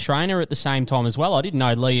and Lee Schreiner at the same time as well. I didn't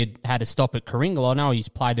know Lee had a stop at Coringle. I know he's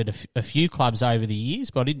played at a few clubs over the years,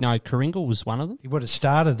 but I didn't know Coringle was one of them. He would have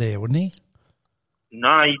started there, wouldn't he?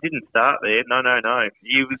 No, he didn't start there. No.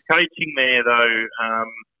 He was coaching there, though,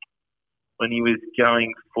 when he was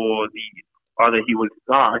going for I think he was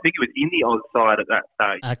in the Oz side at that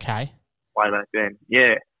stage. Okay. Way back then,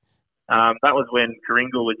 yeah. That was when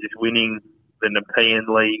Coringle was just winning the Nepean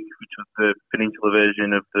League, which was the peninsula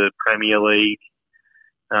version of the Premier League.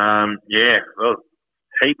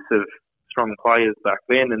 Heaps of strong players back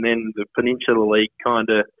then, and then the Peninsula League kind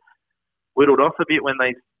of whittled off a bit when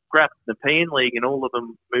they scrapped the Nepean League, and all of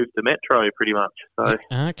them moved to Metro pretty much. So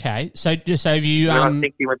okay, so have you? I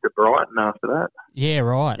think he went to Brighton after that. Yeah,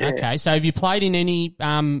 right. Yeah. Okay, so have you played in any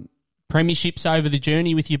premierships over the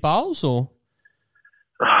journey with your bowls, or?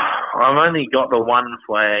 I've only got the one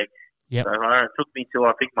flag. Yep. So it took me till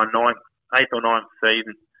I think my 8th or 9th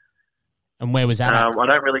season. And where was that? I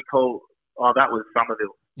don't really call. Oh, that was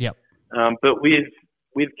Somerville. Yep. But with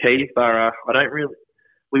Keysborough, I don't really.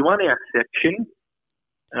 We won our section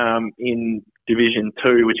in Division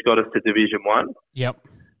 2, which got us to Division 1. Yep.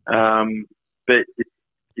 But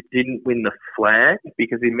it didn't win the flag,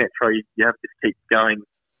 because in Metro you have to keep going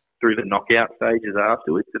through the knockout stages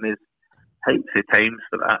afterwards, and there's heaps of teams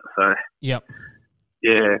for that. So yep.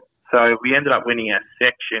 Yeah. So we ended up winning our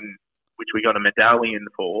section, which we got a medallion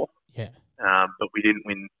for. Yeah. But we didn't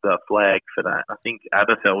win the flag for that. I think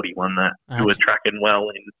Aberfeldy won that, who are tracking well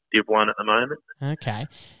in Div 1 at the moment. Okay.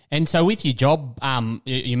 And so with your job,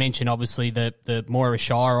 you mentioned obviously the Moira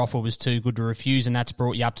Shire offer was too good to refuse, and that's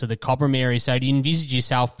brought you up to the Cobram area. So do you envisage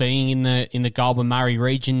yourself being in the Goulburn Murray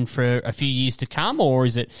region for a few years to come, or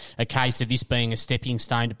is it a case of this being a stepping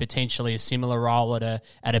stone to potentially a similar role at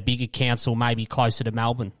a bigger council, maybe closer to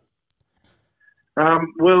Melbourne?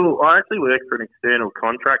 Well, I actually work for an external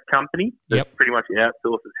contract company that pretty much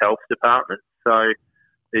outsources health departments. So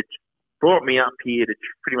it brought me up here to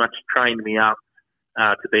pretty much train me up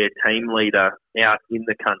to be a team leader out in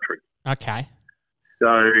the country. Okay.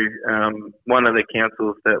 So one of the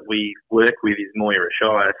councils that we work with is Moira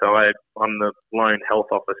Shire. So I'm the lone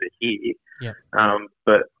health officer here. Yep.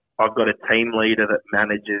 But I've got a team leader that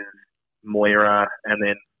manages Moira and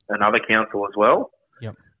then another council as well.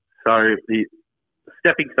 Yep. So the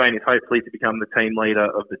stepping stone is hopefully to become the team leader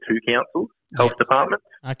of the two councils, health departments.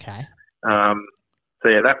 Okay. So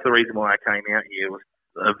yeah, that's the reason why I came out here. It was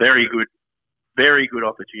a very good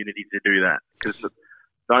opportunity to do that because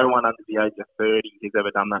no one under the age of 30 has ever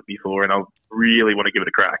done that before, and I really want to give it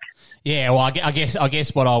a crack. Yeah, well, I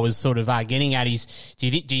guess what I was sort of getting at is, do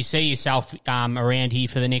you see yourself around here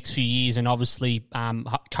for the next few years, and obviously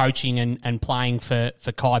coaching and playing for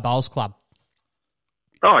Kai Bowls Club?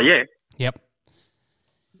 Oh yeah. Yep.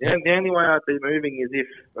 Yeah, the only way I'd be moving is if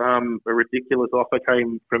a ridiculous offer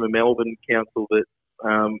came from a Melbourne council that,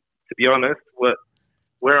 to be honest,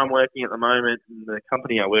 where I'm working at the moment and the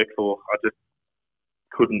company I work for, I just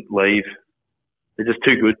couldn't leave. They're just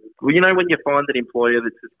too good. Well, you know when you find an employer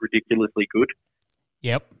that's just ridiculously good?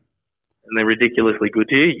 Yep. And they're ridiculously good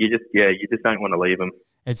to you, you just don't want to leave them.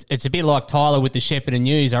 It's a bit like Tyler with the Shepparton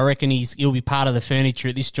News. I reckon he'll be part of the furniture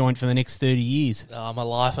at this joint for the next 30 years. I'm a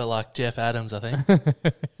lifer like Jeff Adams, I think.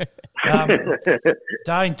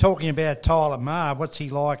 Dane, talking about Tyler Maher, what's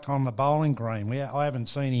he like on the bowling green? I haven't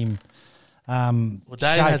seen him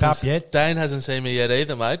shape up yet. Dane hasn't seen me yet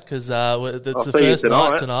either, mate, because it's I'll the see you first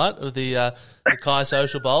night tonight. tonight of the Kai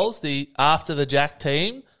Social Bowls. After the Jack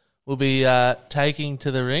team will be taking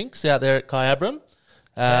to the rinks out there at Kyabram.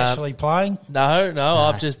 Actually playing? No.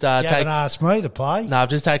 I've just you haven't asked me to play. No, I've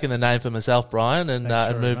just taken the name for myself, Brian, and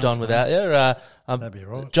moved on without you. That'd be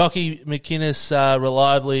right. Jockey McInnes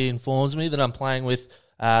reliably informs me that I'm playing with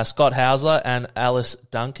Scott Hausler and Alice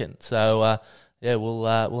Duncan. So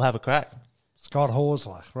we'll have a crack. Scott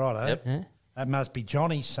Hausler, right? Yep. Yeah. That must be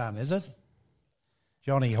Johnny's son, is it?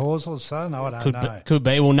 Johnny Hausler's son? I don't know. Could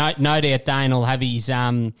be. Well, no doubt Dane will have his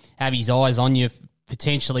eyes on you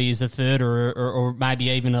potentially as a third or maybe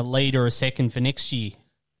even a lead or a second for next year.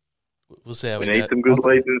 We'll see how we we need go. some good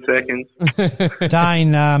leads and seconds.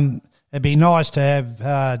 Dane, it'd be nice to have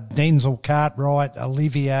Denzel Cartwright,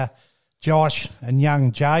 Olivia, Josh and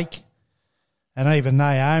young Jake and even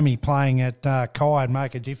Naomi playing at Kai and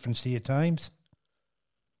make a difference to your teams.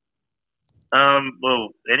 Well,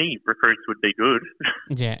 any recruits would be good.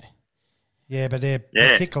 Yeah. Yeah, but they're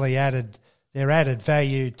particularly added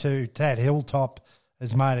value to Tad Hilltop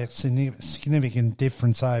has made a significant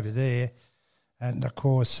difference over there. And, of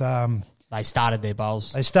course... they started their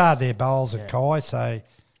bowls. They started their bowls at Kai, so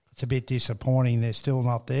it's a bit disappointing they're still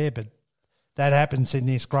not there. But that happens in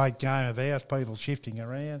this great game of ours, people shifting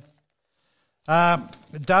around.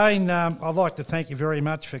 Dane, I'd like to thank you very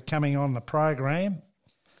much for coming on the program.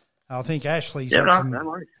 I think Ashley's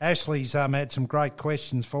had some great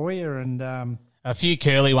questions for you. And a few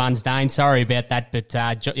curly ones, Dane. Sorry about that, but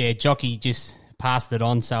Jockey just passed it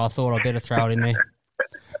on, so I thought I'd better throw it in there.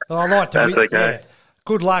 Well, I'd like to. That's okay. Yeah,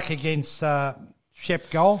 good luck against Shep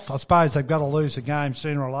Golf. I suppose they've got to lose the game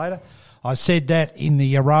sooner or later. I said that in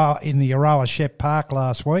the Euroa Shep Park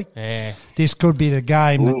last week. Yeah. This could be the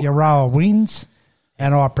game that Euroa wins,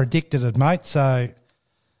 and I predicted it, mate. So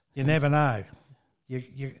you never know.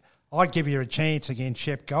 I'd give you a chance against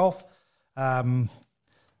Shep Golf.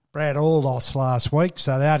 Brad All lost last week,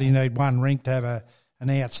 so they only need one rink to have an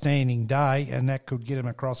outstanding day, and that could get them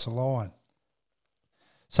across the line.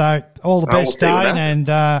 So all the best, Dane, and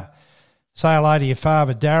say hello to your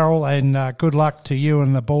father, Darryl, and good luck to you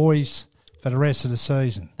and the boys for the rest of the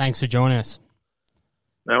season. Thanks for joining us.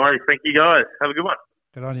 No worries. Thank you, guys. Have a good one.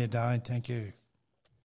 Good on you, Dane. Thank you.